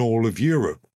in all of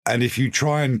Europe. And if you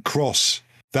try and cross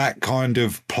that kind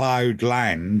of ploughed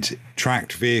land,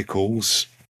 tracked vehicles,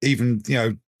 even,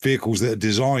 vehicles that are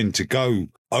designed to go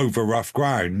over rough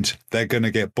ground, they're going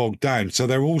to get bogged down. So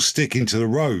they're all sticking to the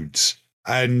roads.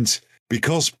 And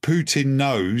because Putin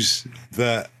knows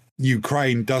that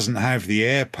Ukraine doesn't have the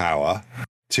air power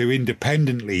to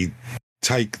independently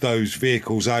take those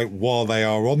vehicles out while they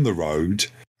are on the road,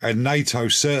 and NATO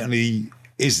certainly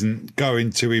isn't going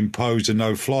to impose a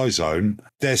no-fly zone,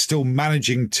 they're still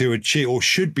managing to achieve, or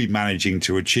should be managing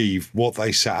to achieve, what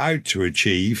they set out to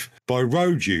achieve by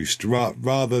road use,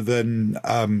 rather than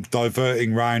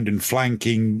diverting round and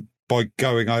flanking by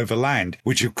going over land,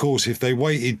 which, of course, if they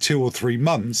waited 2 or 3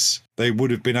 months, they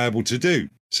would have been able to do.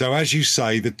 So, as you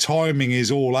say, the timing is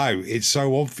all out. It's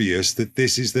so obvious that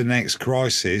this is the next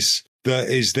crisis that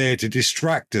is there to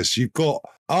distract us. You've got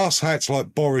arsehats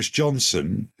like Boris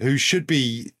Johnson, who should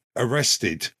be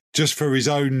arrested just for his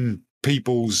own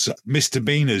people's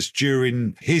misdemeanors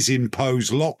during his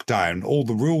imposed lockdown, all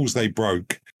the rules they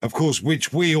broke, of course,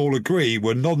 which we all agree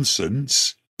were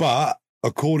nonsense. But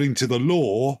according to the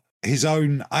law, his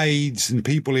own aides and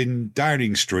people in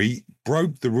Downing Street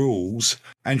broke the rules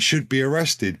and should be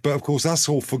arrested. But of course, that's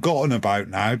all forgotten about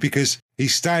now, because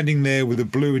he's standing there with a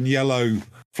blue and yellow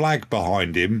flag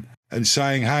behind him and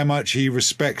saying how much he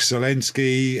respects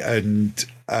Zelensky and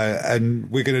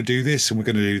we're going to do this and we're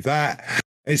going to do that.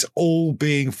 It's all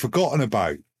being forgotten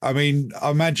about. I mean,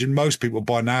 I imagine most people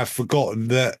by now have forgotten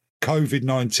that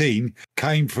COVID-19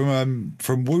 came from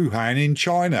Wuhan in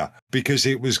China, because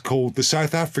it was called the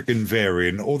South African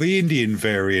variant or the Indian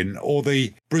variant or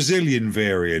the Brazilian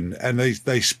variant, and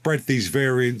they spread these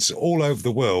variants all over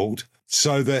the world,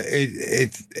 so that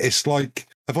it's like,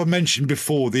 have I mentioned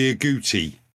before, the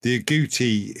agouti? The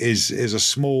agouti is a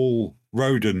small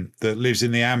rodent that lives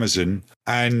in the Amazon,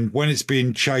 and when it's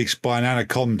being chased by an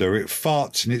anaconda, it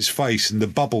farts in its face and the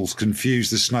bubbles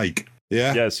confuse the snake.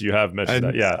 Yeah. Yes, you have mentioned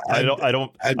that. Yeah, I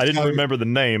didn't remember the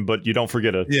name, but you don't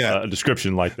forget a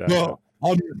description like that. Well,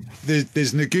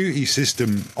 there's an agouti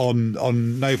system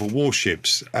on naval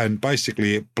warships, and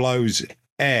basically it blows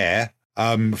air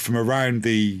from around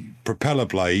the propeller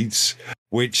blades,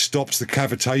 which stops the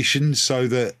cavitation so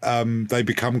that they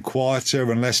become quieter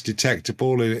and less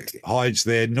detectable. It hides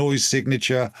their noise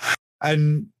signature,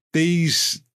 and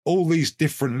all these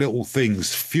different little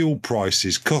things, fuel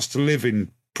prices, cost of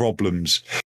living problems,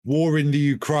 war in the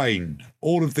Ukraine,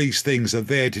 all of these things are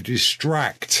there to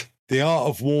distract. The art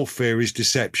of warfare is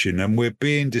deception, and we're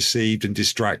being deceived and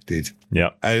distracted. Yeah.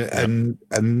 And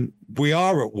we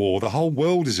are at war. The whole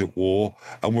world is at war,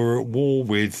 and we're at war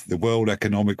with the World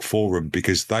Economic Forum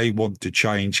because they want to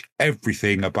change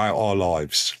everything about our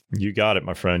lives. You got it,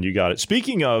 my friend. You got it.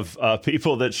 Speaking of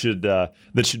people that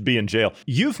should be in jail,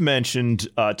 you've mentioned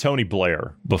Tony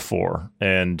Blair before,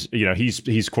 and he's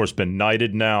of course been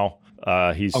knighted now.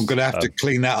 I'm going to have to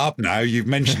clean that up now. You've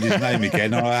mentioned his name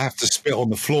again, and I have to spit on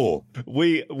the floor.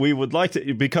 We would like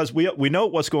to, because we know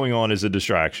what's going on is a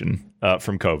distraction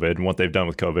from COVID and what they've done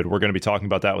with COVID. We're going to be talking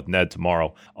about that with Ned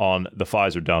tomorrow on the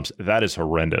Pfizer dumps. That is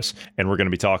horrendous. And we're going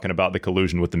to be talking about the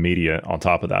collusion with the media on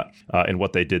top of that and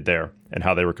what they did there and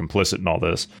how they were complicit in all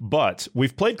this. But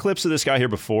we've played clips of this guy here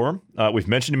before. We've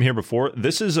mentioned him here before.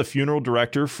 This is a funeral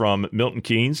director from Milton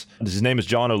Keynes. His name is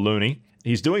John O'Looney.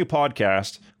 He's doing a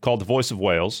podcast called The Voice of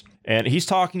Wales, and he's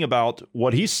talking about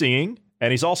what he's seeing,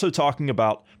 and he's also talking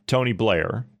about Tony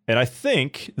Blair. And I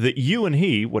think that you and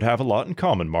he would have a lot in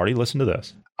common. Marty, listen to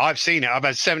this. I've seen it. I've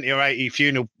had 70 or 80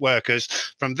 funeral workers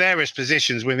from various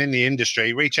positions within the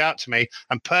industry reach out to me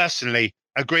and personally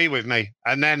agree with me.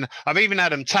 And then I've even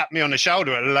had them tap me on the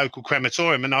shoulder at a local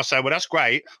crematorium, and I'll say, well, that's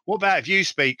great. What about if you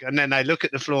speak? And then they look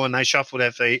at the floor and they shuffle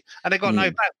their feet and they've got no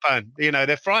backbone.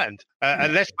 They're frightened.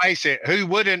 And let's face it, who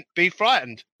wouldn't be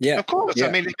frightened? Yeah, of course. Yeah.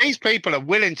 I mean, these people are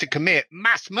willing to commit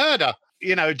mass murder,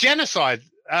 genocide.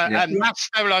 And mass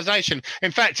sterilisation.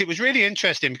 In fact, it was really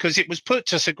interesting because it was put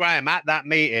to Sir Graham at that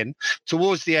meeting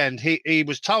towards the end. He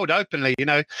was told openly,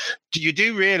 you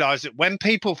do realise that when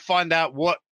people find out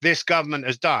what this government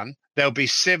has done, there'll be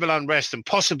civil unrest and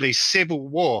possibly civil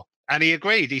war. And he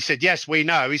agreed. He said, yes, we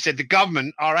know. He said the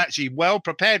government are actually well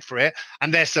prepared for it,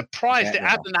 and they're surprised it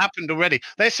hasn't happened already.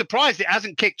 They're surprised it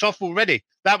hasn't kicked off already.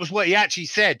 That was what he actually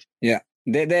said. Yeah.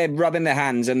 They're rubbing their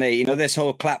hands, and this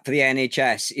whole clap for the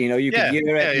NHS. You could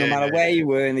hear it no matter where you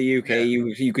were in the UK.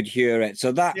 You could hear it.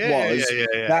 So that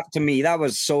that to me, that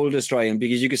was soul destroying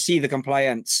because you could see the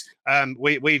compliance.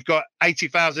 We've got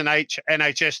 80,000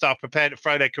 NHS staff prepared to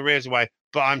throw their careers away,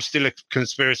 but I'm still a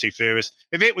conspiracy theorist.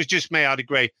 If it was just me, I'd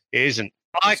agree. It isn't.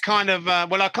 I kind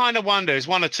of wonder is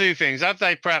one or two things. Have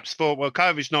they perhaps thought, well,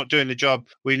 COVID's not doing the job,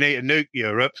 we need to nuke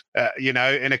Europe,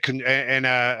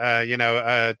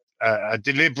 a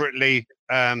deliberately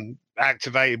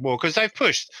activated war, because they've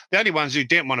pushed. The only ones who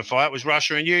didn't want to fight was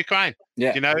Russia and Ukraine.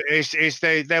 Yeah, they're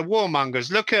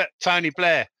warmongers. Look at Tony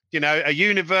Blair. A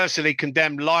universally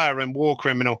condemned liar and war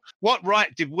criminal. What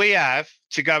right did we have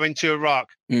to go into Iraq?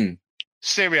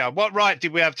 Syria. What right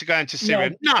did we have to go into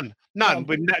Syria? None.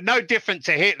 No different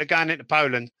to Hitler going into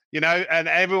Poland. And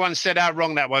everyone said how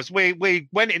wrong that was. We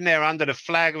went in there under the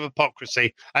flag of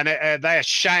hypocrisy, and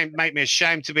make me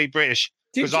ashamed to be British.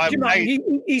 He's now been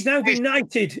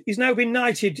knighted. He's now been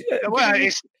knighted.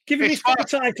 Give him his full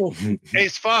title.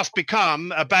 It's fast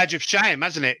become a badge of shame,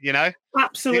 hasn't it?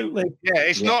 Absolutely.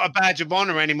 It's not a badge of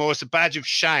honor anymore. It's a badge of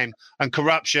shame and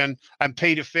corruption and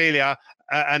paedophilia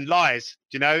and lies.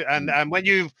 And when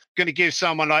you're going to give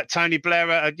someone like Tony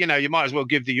Blair, you might as well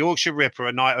give the Yorkshire Ripper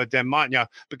a knighthood, then, mightn't you?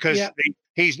 Because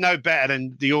he's no better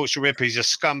than the Yorkshire Ripper. He's a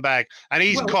scumbag, and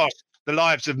he's cost the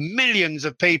lives of millions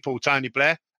of people. Tony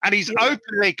Blair. And he's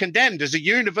openly condemned as a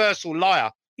universal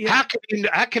liar. Yeah.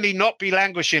 How can he not be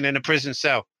languishing in a prison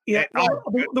cell? Yeah, the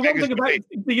one thing about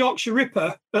the Yorkshire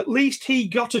Ripper, at least he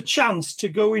got a chance to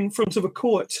go in front of a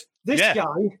court. This guy,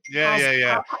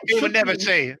 he would never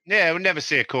see. Yeah, he would never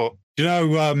see a court.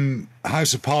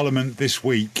 House of Parliament this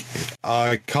week,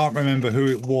 I can't remember who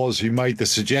it was who made the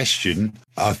suggestion.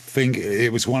 I think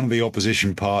it was one of the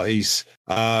opposition parties,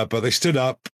 but they stood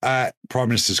up at Prime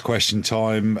Minister's question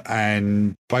time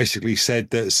and basically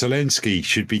said that Zelensky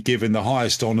should be given the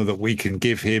highest honour that we can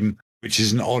give him, which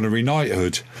is an honorary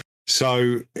knighthood.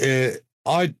 So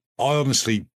I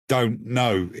honestly don't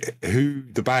know who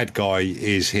the bad guy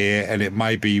is here, and it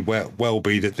may be well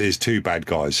be that there's two bad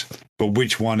guys, but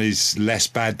which one is less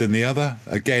bad than the other?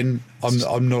 Again,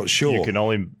 I'm not sure. You can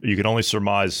only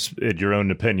surmise your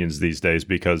own opinions these days,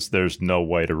 because there's no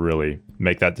way to really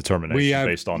make that determination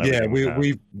based on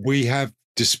everything. We have,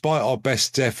 despite our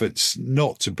best efforts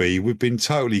not to be, we've been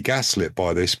totally gaslit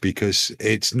by this because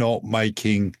it's not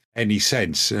making any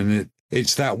sense, and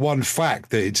it's that one fact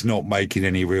that it's not making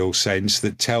any real sense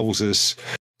that tells us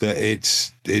that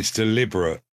it's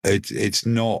deliberate. It's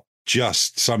not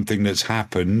just something that's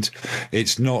happened.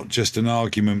 It's not just an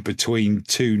argument between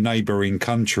two neighbouring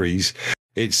countries.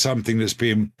 It's something that's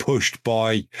being pushed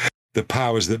by the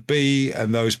powers that be,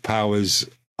 and those powers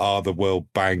are the World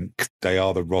Bank, they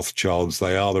are the Rothschilds,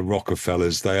 they are the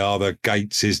Rockefellers, they are the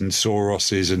Gateses and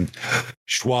Soroses and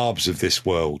Schwabs of this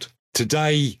world.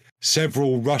 Today,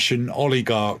 several Russian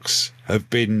oligarchs have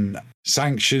been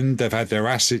sanctioned. They've had their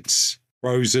assets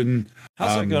frozen.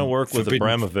 How's that going to work with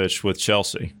Abramovich with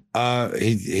Chelsea?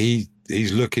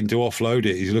 He's looking to offload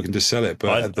it. He's looking to sell it.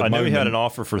 But I know he had an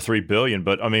offer for $3 billion.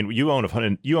 But I mean, you own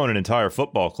an entire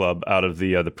football club out of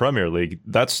the Premier League.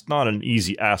 That's not an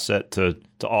easy asset to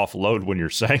offload when you're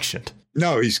sanctioned.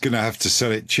 No, he's going to have to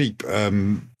sell it cheap.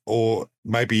 or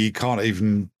maybe he can't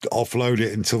even offload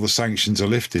it until the sanctions are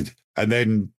lifted. And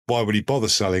then why would he bother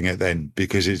selling it then?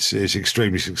 Because it's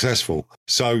extremely successful.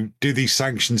 So do these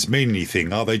sanctions mean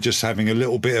anything? Are they just having a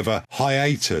little bit of a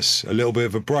hiatus, a little bit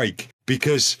of a break?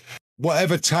 Because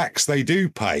whatever tax they do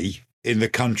pay in the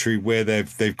country where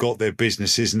they've got their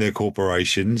businesses and their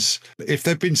corporations, if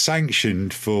they've been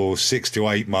sanctioned for 6 to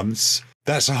 8 months,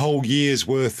 that's a whole year's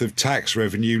worth of tax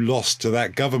revenue lost to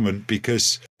that government,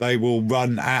 because they will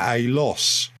run at a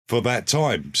loss for that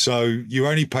time. So you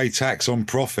only pay tax on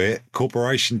profit.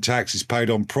 Corporation tax is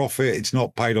paid on profit. It's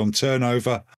not paid on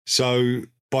turnover. So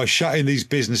by shutting these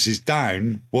businesses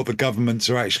down, what the governments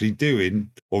are actually doing,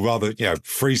 or rather,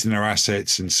 freezing their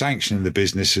assets and sanctioning the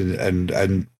business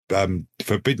and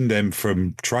forbidding them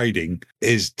from trading,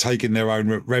 is taking their own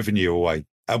revenue away.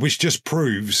 Which just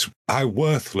proves how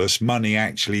worthless money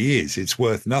actually is. It's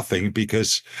worth nothing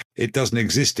because it doesn't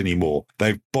exist anymore.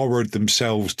 They've borrowed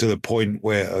themselves to the point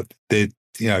where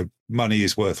money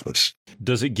is worthless.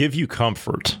 Does it give you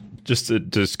comfort? Just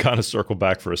to kind of circle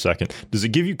back for a second, does it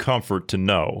give you comfort to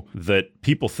know that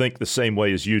people think the same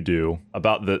way as you do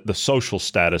about the social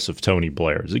status of Tony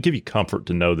Blair? Does it give you comfort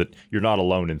to know that you're not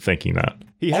alone in thinking that?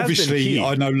 Obviously,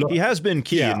 I know he has been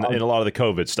key in a lot of the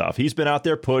COVID stuff. He's been out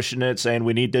there pushing it, saying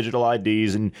we need digital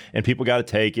IDs and people got to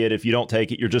take it. If you don't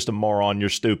take it, you're just a moron. You're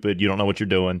stupid. You don't know what you're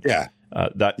doing. Yeah.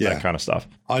 That kind of stuff.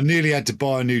 I nearly had to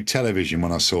buy a new television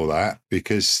when I saw that,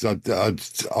 because I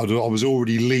was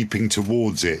already leaping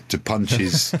towards it to punch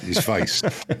his face.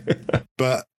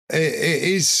 But it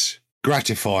is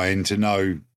gratifying to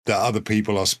know that other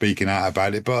people are speaking out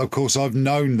about it. But of course, I've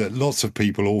known that lots of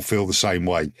people all feel the same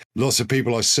way. Lots of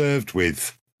people I served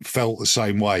with felt the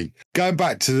same way. Going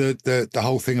back to the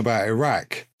whole thing about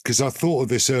Iraq, because I thought of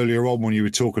this earlier on when you were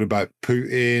talking about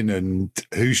Putin and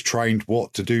who's trained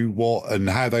what to do what, and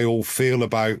how they all feel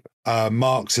about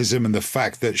Marxism and the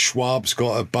fact that Schwab's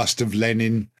got a bust of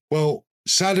Lenin. Well,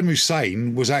 Saddam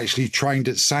Hussein was actually trained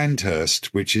at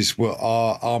Sandhurst, which is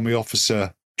our army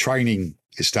officer training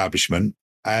establishment.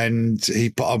 And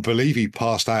I believe he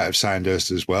passed out of Sandhurst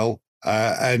as well.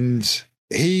 And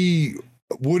he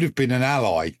would have been an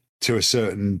ally to a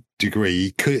certain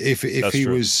degree if he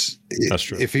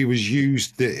was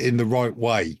used in the right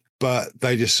way. But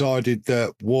they decided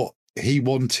that what he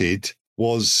wanted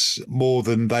was more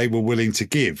than they were willing to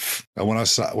give. And when I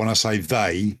say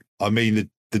they, I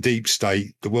mean the deep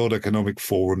state, the World Economic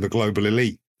Forum, the global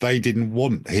elite. They didn't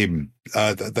want him.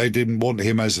 They didn't want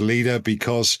him as a leader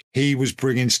because he was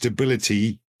bringing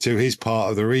stability to his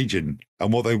part of the region.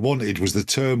 And what they wanted was the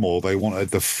turmoil. They wanted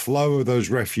the flow of those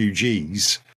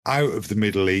refugees out of the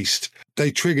Middle East. They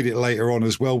triggered it later on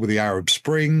as well with the Arab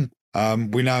Spring.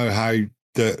 We know how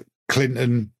the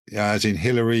Clinton, as in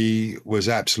Hillary, was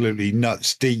absolutely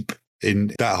nuts deep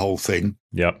in that whole thing.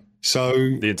 Yep. So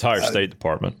the entire State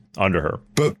Department under her.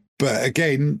 But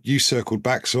again, you circled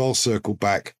back, so I'll circle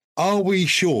back. Are we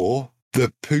sure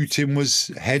that Putin was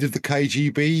head of the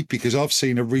KGB? Because I've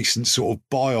seen a recent sort of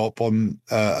biop on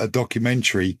a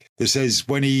documentary that says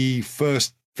when he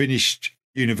first finished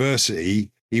university,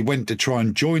 he went to try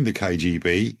and join the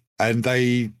KGB and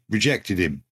they rejected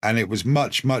him. And it was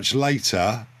much, much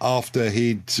later, after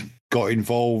he'd got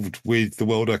involved with the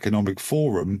World Economic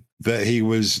Forum, that he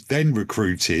was then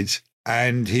recruited,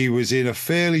 and he was in a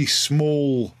fairly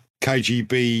small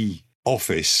KGB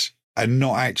office and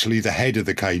not actually the head of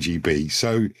the KGB.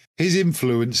 So his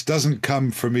influence doesn't come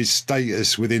from his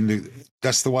status within the.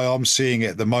 That's the way I'm seeing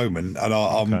it at the moment, and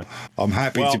I'm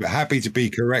happy to be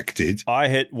corrected.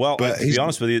 To be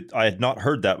honest with you, I had not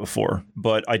heard that before,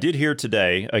 but I did hear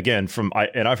today again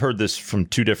and I've heard this from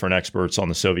two different experts on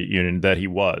the Soviet Union, that he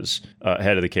was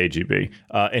head of the KGB,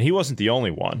 and he wasn't the only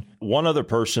one. One other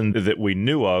person that we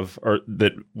knew of, or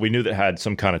that we knew that had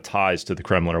some kind of ties to the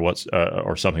Kremlin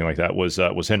or something like that, was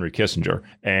Henry Kissinger.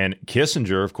 And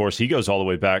Kissinger, of course, he goes all the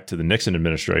way back to the Nixon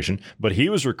administration, but he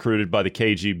was recruited by the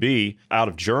KGB out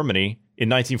of Germany in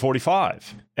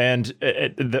 1945, and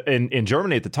in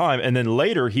Germany at the time. And then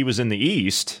later he was in the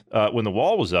East when the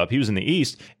wall was up. He was in the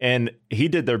East, and he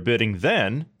did their bidding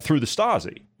then through the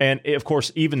Stasi. And of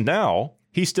course, even now,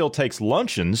 he still takes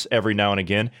luncheons every now and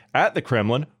again at the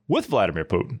Kremlin with Vladimir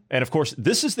Putin. And of course,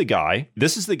 this is the guy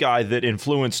that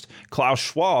influenced Klaus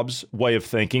Schwab's way of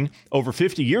thinking over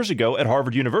 50 years ago at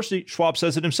Harvard University. Schwab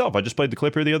says it himself. I just played the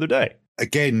clip here the other day.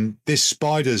 Again, this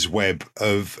spider's web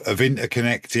of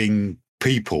interconnecting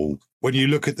people. When you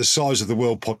look at the size of the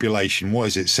world population, what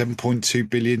is it, 7.2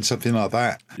 billion, something like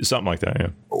that? Something like that, yeah.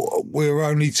 We're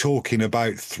only talking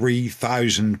about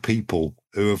 3,000 people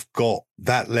who have got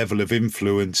that level of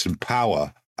influence and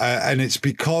power. And it's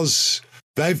because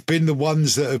They've been the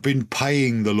ones that have been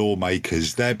paying the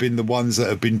lawmakers. They've been the ones that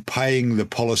have been paying the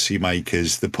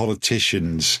policymakers, the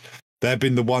politicians. They've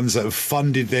been the ones that have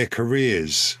funded their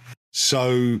careers.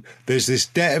 So there's this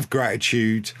debt of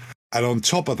gratitude. And on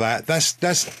top of that,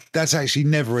 that's actually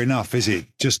never enough, is it?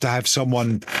 Just to have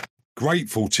someone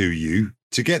grateful to you,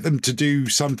 to get them to do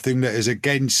something that is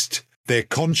against their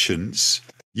conscience,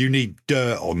 you need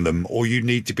dirt on them, or you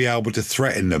need to be able to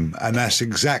threaten them. And that's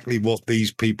exactly what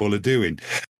these people are doing.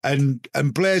 And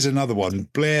Blair's another one.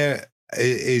 Blair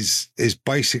is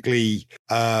basically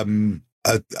a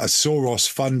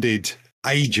Soros-funded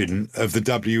agent of the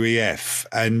WEF.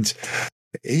 And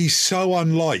he's so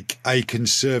unlike a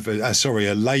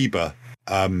Labour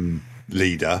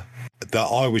leader that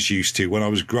I was used to when I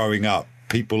was growing up.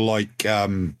 People like...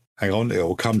 hang on,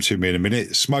 it'll come to me in a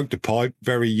minute. Smoked a pipe,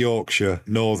 very Yorkshire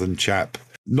Northern chap.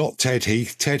 Not Ted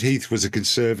Heath. Ted Heath was a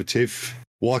Conservative.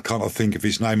 Why can't I think of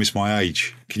his name? It's my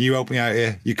age. Can you help me out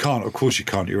here? You can't. Of course you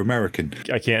can't. You're American.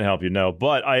 I can't help you, no.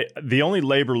 But the only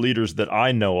Labour leaders that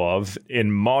I know of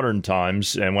in modern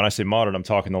times, and when I say modern, I'm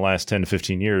talking the last 10 to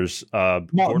 15 years,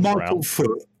 Michael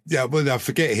Foot. Yeah, well, no,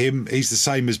 forget him. He's the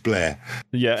same as Blair.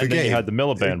 Yeah, and then you had the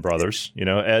Miliband brothers, Ed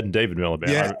and David Miliband.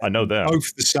 Yeah, I know them.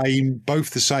 Both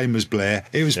the same as Blair.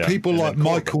 It was people like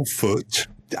Michael Foot,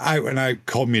 out and out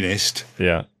communist.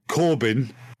 Yeah.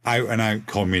 Corbyn, out and out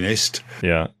communist.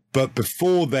 Yeah. But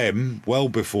before them,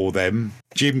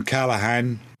 Jim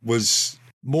Callaghan was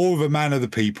more of a man of the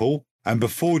people. And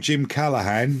before Jim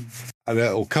Callaghan, and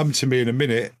it'll come to me in a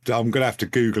minute, I'm going to have to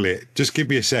Google it. Just give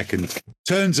me a second.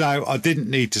 Turns out I didn't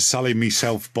need to sully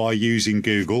myself by using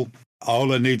Google.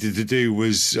 All I needed to do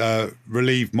was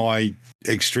relieve my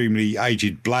extremely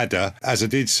aged bladder. As I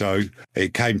did so,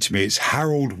 it came to me. It's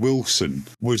Harold Wilson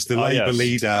was the Labour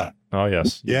leader. Oh,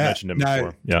 yes. You mentioned him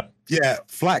before. Yeah. Yeah.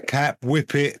 Flat cap,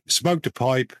 whippet, smoked a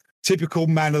pipe, typical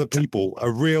man of the people,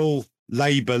 a real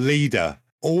Labour leader.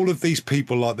 All of these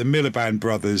people like the Miliband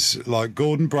brothers, like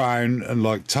Gordon Brown and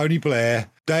like Tony Blair,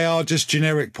 they are just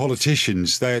generic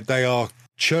politicians. They are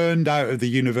churned out of the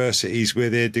universities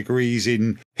with their degrees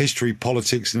in history,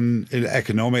 politics and in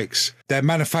economics. They're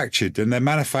manufactured, and they're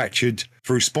manufactured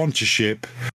through sponsorship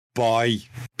by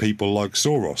people like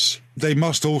Soros. They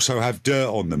must also have dirt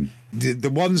on them.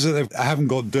 The ones that haven't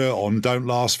got dirt on don't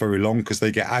last very long because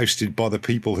they get ousted by the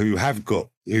people who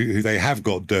they have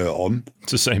got dirt on.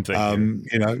 It's the same thing.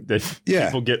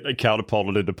 People get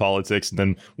catapulted into politics, and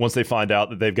then once they find out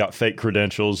that they've got fake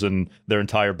credentials and their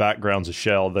entire background's a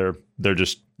shell, they're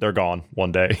gone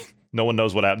one day. No one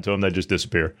knows what happened to them. They just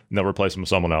disappear, and they'll replace them with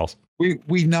someone else.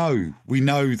 We know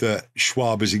that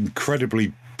Schwab is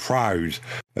incredibly proud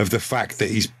of the fact that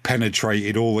he's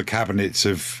penetrated all the cabinets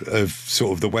of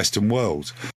sort of the Western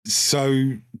world.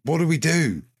 So what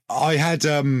do? I had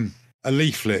a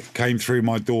leaflet came through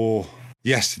my door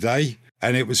yesterday,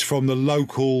 and it was from the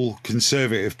local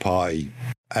Conservative Party,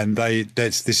 and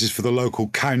this is for the local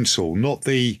council, not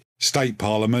the state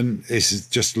parliament. This is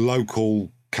just local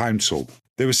council.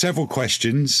 There were several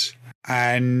questions,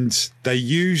 and they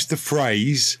used the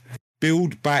phrase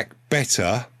 "Build Back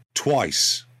Better"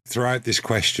 twice throughout this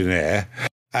questionnaire.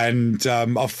 And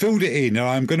I've filled it in, and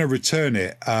I'm going to return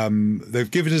it.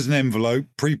 They've given us an envelope,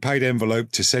 prepaid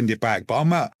envelope, to send it back.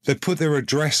 But they put their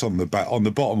address on the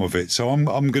bottom of it, so I'm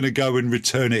going to go and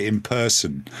return it in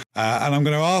person. And I'm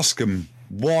going to ask them,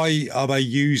 why are they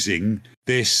using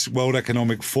this World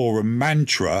Economic Forum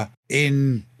mantra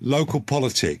in local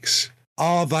politics?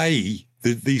 Are they,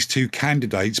 these two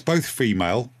candidates, both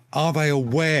female, are they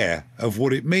aware of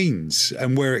what it means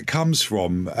and where it comes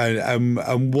from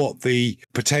and what the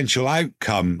potential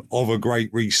outcome of a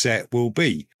great reset will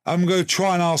be? I'm going to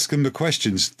try and ask them the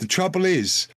questions. The trouble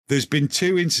is, there's been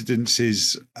two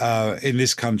incidences in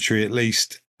this country, at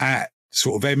least, at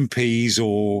sort of MPs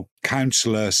or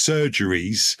councillor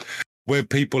surgeries where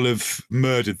people have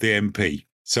murdered the MP.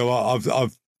 So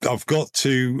I've got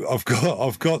to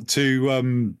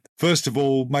first of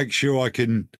all, make sure I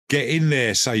can get in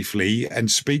there safely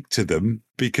and speak to them,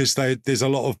 because there's a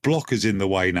lot of blockers in the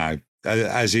way now,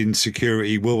 as in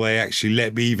security. Will they actually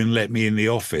let me in the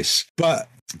office? But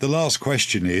the last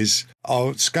question is, on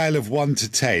a scale of 1 to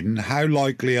 10, how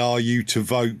likely are you to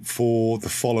vote for the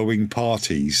following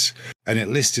parties? And it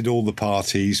listed all the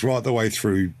parties right the way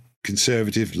through: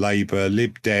 Conservative, Labour,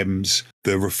 Lib Dems,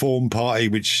 the Reform Party,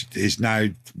 which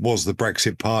was the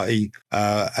Brexit Party,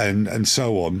 and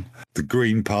so on, the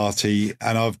Green Party.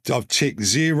 And I've ticked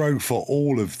 0 for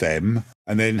all of them,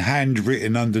 and then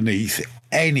handwritten underneath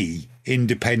any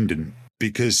independent,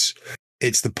 because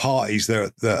it's the parties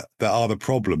that are the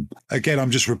problem. Again,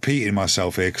 I'm just repeating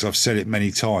myself here because I've said it many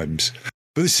times.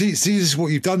 But see, this is what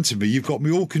you've done to me. You've got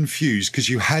me all confused because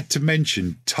you had to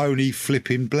mention Tony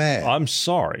flipping Blair. I'm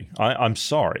sorry. I'm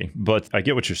sorry, but I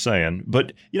get what you're saying.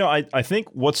 But I think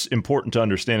what's important to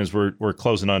understand is we're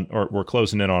closing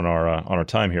in on our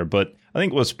time here. But I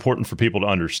think what's important for people to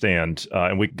understand,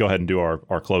 and we can go ahead and do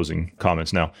our closing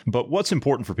comments now. But what's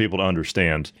important for people to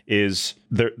understand is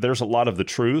there's a lot of the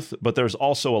truth, but there's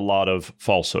also a lot of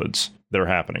falsehoods that are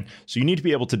happening. So you need to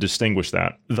be able to distinguish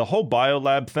that. The whole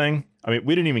biolab thing, I mean,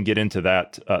 we didn't even get into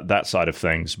that side of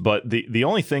things. But the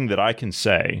only thing that I can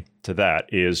say to that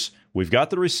is we've got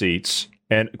the receipts.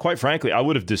 And quite frankly, I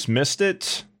would have dismissed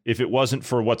it if it wasn't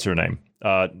for what's her name?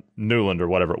 Newland or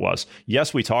whatever it was.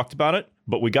 Yes, we talked about it,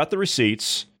 but we got the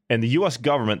receipts, and the U.S.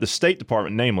 government, the State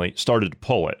Department namely, started to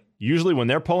pull it. Usually when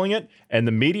they're pulling it and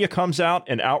the media comes out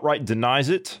and outright denies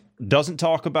it, doesn't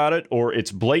talk about it, or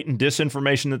it's blatant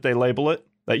disinformation that they label it,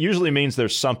 that usually means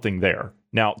there's something there.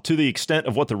 Now, to the extent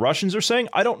of what the Russians are saying,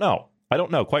 I don't know.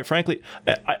 Quite frankly,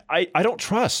 I don't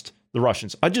trust the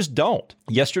Russians. I just don't.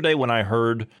 Yesterday, when I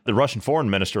heard the Russian foreign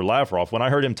minister, Lavrov, when I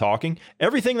heard him talking,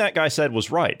 everything that guy said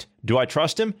was right. Do I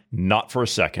trust him? Not for a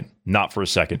second. Not for a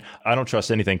second. I don't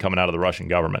trust anything coming out of the Russian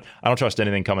government. I don't trust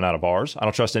anything coming out of ours. I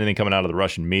don't trust anything coming out of the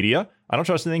Russian media. I don't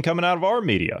trust anything coming out of our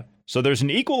media. So there's an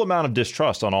equal amount of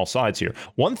distrust on all sides here.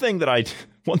 One thing that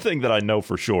I know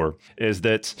for sure is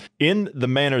that in the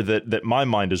manner that my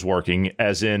mind is working,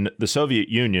 as in the Soviet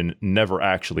Union never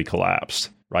actually collapsed.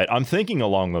 Right. I'm thinking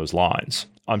along those lines.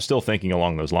 I'm still thinking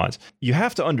along those lines. You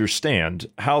have to understand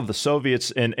how the Soviets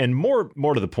and more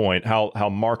to the point, how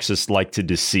Marxists like to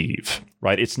deceive.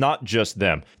 Right. It's not just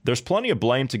them. There's plenty of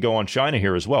blame to go on China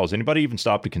here as well. Has anybody even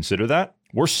stopped to consider that?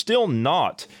 We're still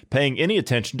not paying any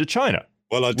attention to China.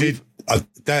 Well, I did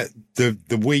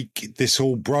the week this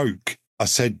all broke. I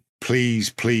said,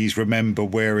 please remember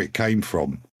where it came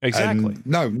from. Exactly. And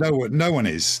no one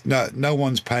is. No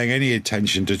one's paying any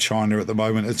attention to China at the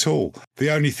moment at all. The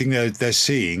only thing they're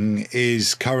seeing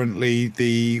is currently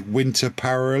the Winter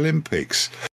Paralympics,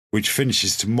 which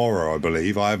finishes tomorrow, I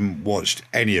believe. I haven't watched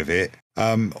any of it.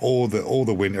 All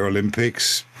the Winter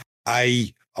Olympics.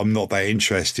 A, I'm not that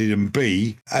interested, and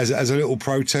B, as a little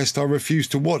protest, I refuse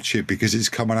to watch it because it's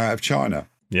coming out of China.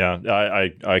 Yeah,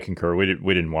 I concur. We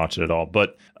didn't watch it at all,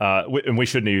 but we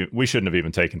shouldn't have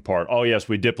even taken part. Oh yes,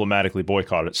 we diplomatically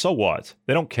boycotted it. So what?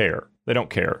 They don't care.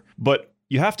 But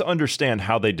you have to understand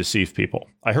how they deceive people.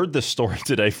 I heard this story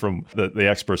today from the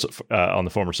experts on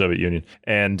the former Soviet Union,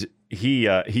 and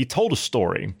he told a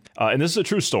story, and this is a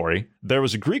true story. There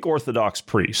was a Greek Orthodox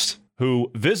priest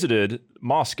who visited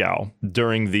Moscow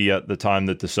during the time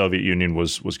that the Soviet Union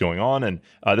was going on, and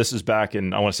this is back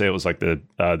in, I want to say it was like the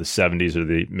 70s or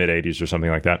the mid 80s or something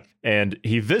like that. And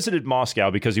he visited Moscow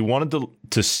because he wanted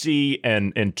to see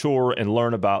and tour and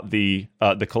learn about the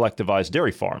collectivized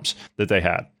dairy farms that they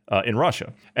had in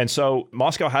Russia. And so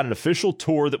Moscow had an official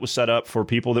tour that was set up for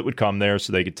people that would come there,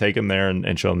 so they could take them there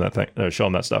and show them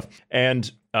that stuff.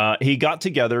 And he got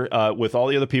together with all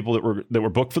the other people that were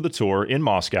booked for the tour in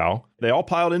Moscow. They all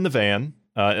piled in the van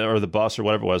or the bus or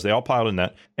whatever it was. They all piled in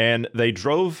that, and they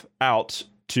drove out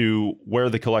to where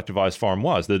the collectivized farm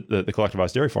was, the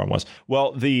collectivized dairy farm was.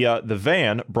 Well, the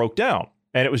van broke down,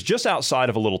 and it was just outside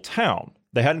of a little town.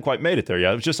 They hadn't quite made it there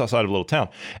yet. It was just outside of a little town.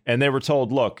 And they were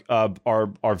told, look,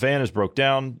 our van is broke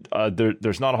down.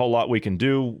 There's not a whole lot we can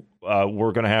do.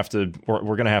 We're going to have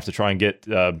to try and get,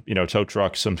 tow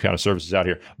trucks, some kind of services out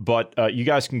here. But you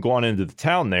guys can go on into the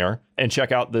town there and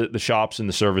check out the shops and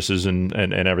the services and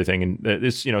everything. And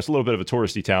it's a little bit of a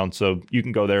touristy town, so you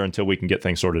can go there until we can get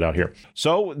things sorted out here.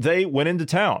 So they went into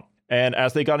town. And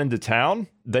as they got into town,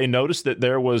 they noticed that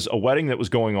there was a wedding that was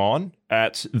going on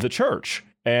at the church.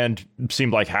 And it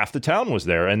seemed like half the town was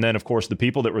there. And then, of course, the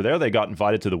people that were there, they got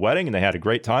invited to the wedding and they had a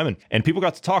great time. And people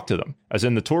got to talk to them. As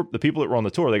in the people that were on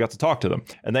the tour, they got to talk to them.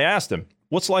 And they asked them,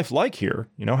 what's life like here?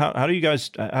 How do you guys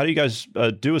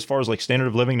do as far as like standard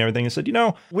of living and everything? They said,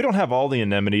 we don't have all the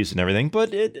amenities and everything,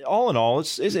 but all in all,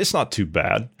 it's not too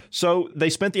bad. So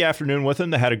they spent the afternoon with them.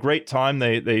 They had a great time.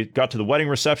 They got to the wedding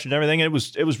reception and everything. And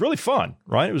it was really fun,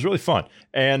 right? It was really fun.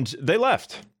 And they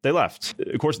left.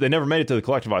 Of course, they never made it to the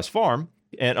collectivized farm.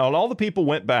 And all the people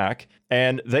went back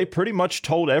and they pretty much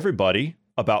told everybody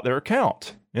about their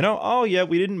account. Oh, yeah,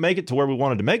 we didn't make it to where we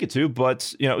wanted to make it to,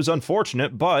 but, it was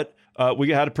unfortunate. But we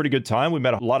had a pretty good time. We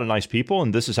met a lot of nice people,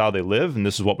 and this is how they live, and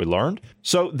this is what we learned.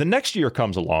 So the next year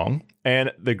comes along,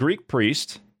 and the Greek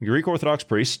Orthodox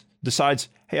priest, decides,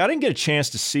 hey, I didn't get a chance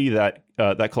to see that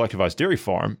collectivized dairy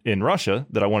farm in Russia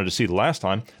that I wanted to see the last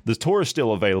time. The tour is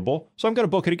still available, so I'm going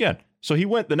to book it again. So he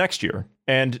went the next year,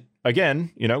 and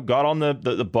again, got on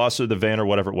the bus or the van or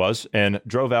whatever it was and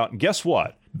drove out. And guess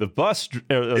what? The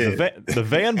the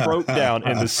van broke down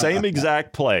in the same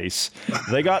exact place.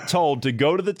 They got told to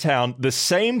go to the town. The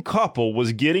same couple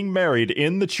was getting married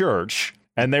in the church,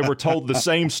 and they were told the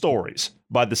same stories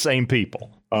by the same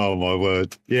people. Oh, my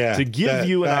word. Yeah. To give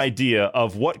you an idea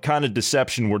of what kind of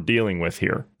deception we're dealing with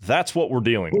here. That's what we're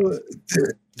dealing with.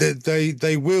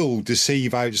 They will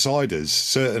deceive outsiders,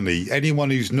 certainly. Anyone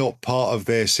who's not part of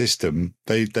their system,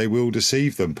 they will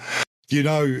deceive them.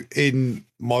 In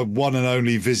my one and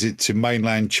only visit to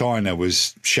mainland China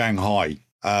was Shanghai,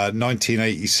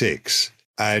 1986.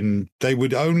 And they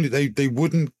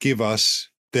wouldn't give us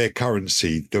their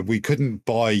currency, that we couldn't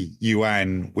buy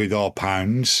yuan with our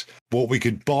pounds. What we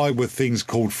could buy were things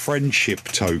called friendship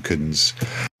tokens.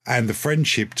 And the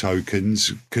friendship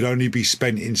tokens could only be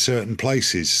spent in certain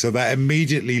places. So that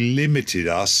immediately limited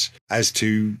us as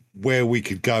to where we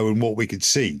could go and what we could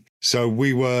see. So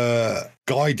we were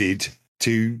guided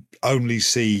to only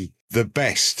see the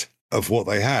best of what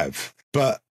they have.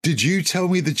 But did you tell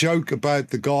me the joke about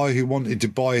the guy who wanted to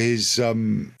buy his,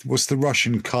 what's the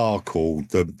Russian car called?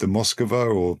 The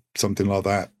Moskva or something like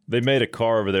that? They made a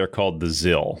car over there called the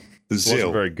ZIL. The ZIL.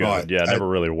 Wasn't very good. Right. Yeah, it never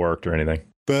really worked or anything.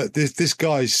 But this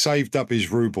guy saved up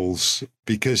his rubles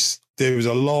because there was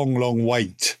a long, long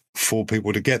wait for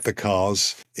people to get the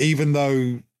cars. Even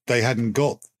though they hadn't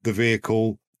got the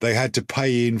vehicle, they had to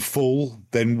pay in full,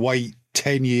 then wait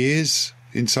 10 years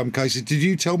in some cases. Did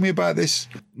you tell me about this?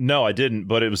 No, I didn't.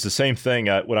 But it was the same thing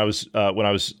when I was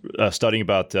studying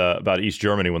about East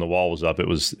Germany when the wall was up. It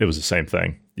was the same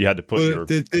thing. You had to put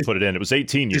it in. It was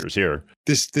 18 years here.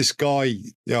 This guy,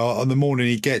 on the morning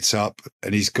he gets up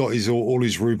and he's got all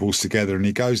his rubles together and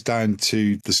he goes down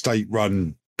to the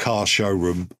state-run car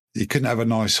showroom. He couldn't have a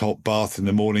nice hot bath in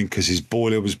the morning because his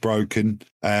boiler was broken.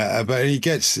 But he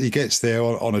gets there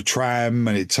on a tram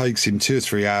and it takes him 2 or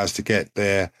 3 hours to get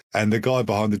there. And the guy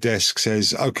behind the desk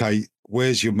says, "Okay,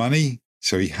 where's your money?"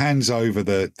 So he hands over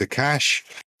the cash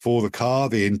for the car,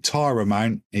 the entire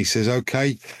amount. He says,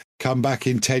 "Okay, come back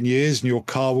in 10 years and your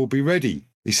car will be ready."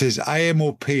 He says, "AM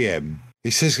or PM?"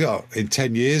 He says, "Oh, in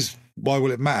 10 years. Why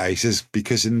will it matter?" He says,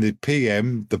 "Because in the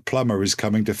PM, the plumber is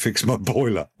coming to fix my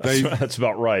boiler." That's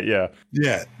about right, yeah.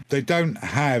 Yeah, they don't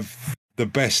have the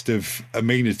best of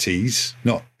amenities.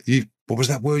 What was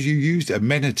that word you used?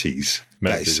 Amenities.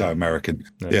 That is so American.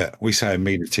 Yeah, we say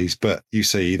amenities, but you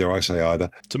say either, I say either.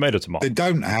 Tomato. They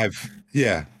don't have,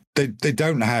 they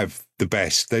don't have the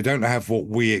best. They don't have what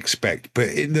we expect. But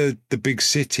in the big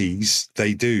cities,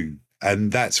 they do.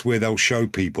 And that's where they'll show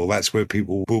people. That's where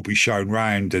people will be shown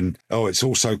round. And, it's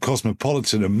also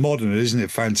cosmopolitan and modern, isn't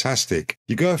it fantastic?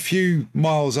 You go a few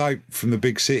miles out from the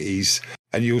big cities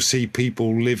and you'll see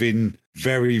people living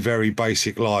very, very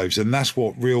basic lives. And that's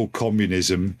what real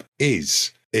communism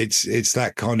is. It's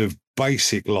that kind of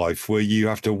basic life where you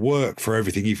have to work for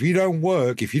everything. If you don't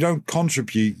work, if you don't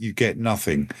contribute, you get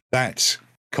nothing. That's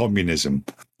communism.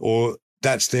 Or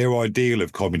that's their ideal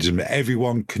of communism.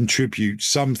 Everyone contributes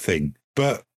something.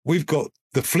 But we've got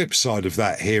the flip side of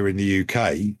that here in the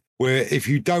UK, where if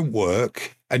you don't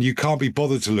work and you can't be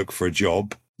bothered to look for a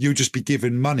job, you'll just be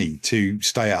given money to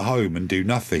stay at home and do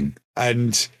nothing.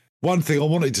 And one thing I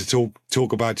wanted to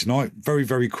talk about tonight, very,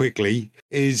 very quickly,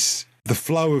 is the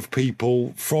flow of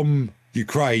people from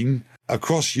Ukraine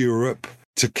across Europe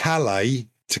to Calais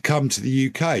to come to the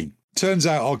UK. Turns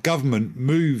out our government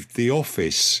moved the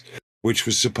office, which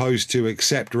was supposed to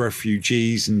accept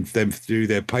refugees and them do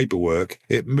their paperwork.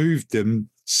 It moved them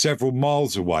several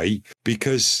miles away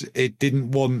because it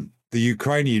didn't want the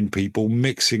Ukrainian people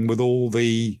mixing with all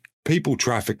the people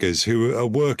traffickers who are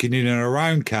working in and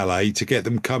around Calais to get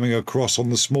them coming across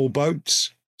on the small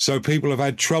boats. So people have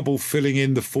had trouble filling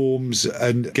in the forms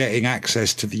and getting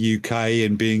access to the UK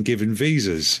and being given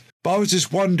visas. But I was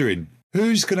just wondering,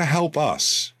 who's going to help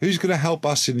us? Who's going to help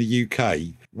us in the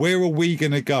UK? Where are we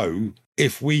going to go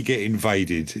if we get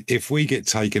invaded, if we get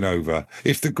taken over,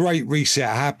 if the Great Reset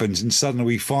happens and suddenly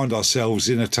we find ourselves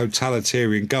in a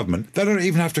totalitarian government? They don't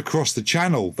even have to cross the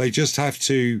channel. They just have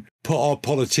to put our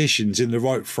politicians in the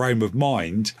right frame of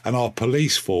mind and our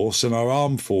police force and our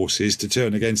armed forces to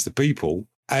turn against the people.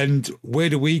 And where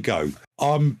do we go?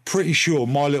 I'm pretty sure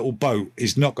my little boat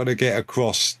is not going to get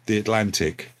across the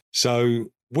Atlantic. So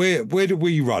where do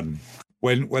we run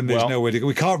when there's nowhere to go?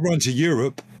 We can't run to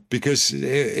Europe because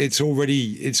it's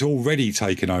already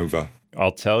taken over.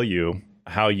 I'll tell you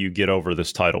how you get over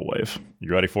this tidal wave.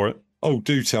 You ready for it? Oh,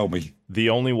 do tell me. The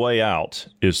only way out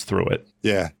is through it.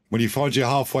 Yeah. When you find you're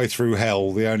halfway through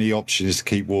hell, the only option is to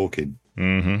keep walking.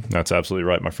 Mm-hmm. That's absolutely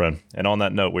right, my friend. And on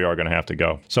that note, we are going to have to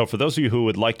go. So for those of you who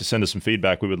would like to send us some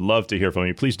feedback, we would love to hear from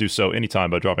you. Please do so anytime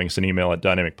by dropping us an email at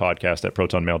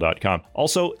dynamicpodcast@protonmail.com.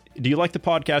 Also, do you like the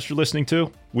podcast you're listening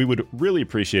to? We would really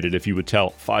appreciate it if you would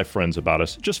tell 5 friends about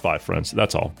us. Just 5 friends.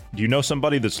 That's all. Do you know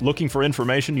somebody that's looking for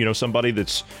information? You know somebody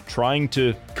that's trying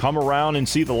to come around and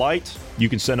see the light? You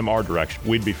can send them our direction.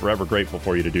 We'd be forever grateful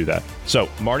for you to do that. So,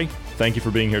 Marty, thank you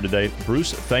for being here today.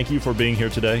 Bruce, thank you for being here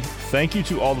today. Thank you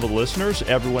to all of the listeners.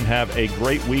 Everyone have a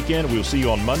great weekend. We will see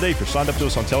you on Monday. If you're signed up to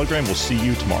us on Telegram, we'll see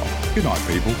you tomorrow. Good night,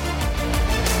 people.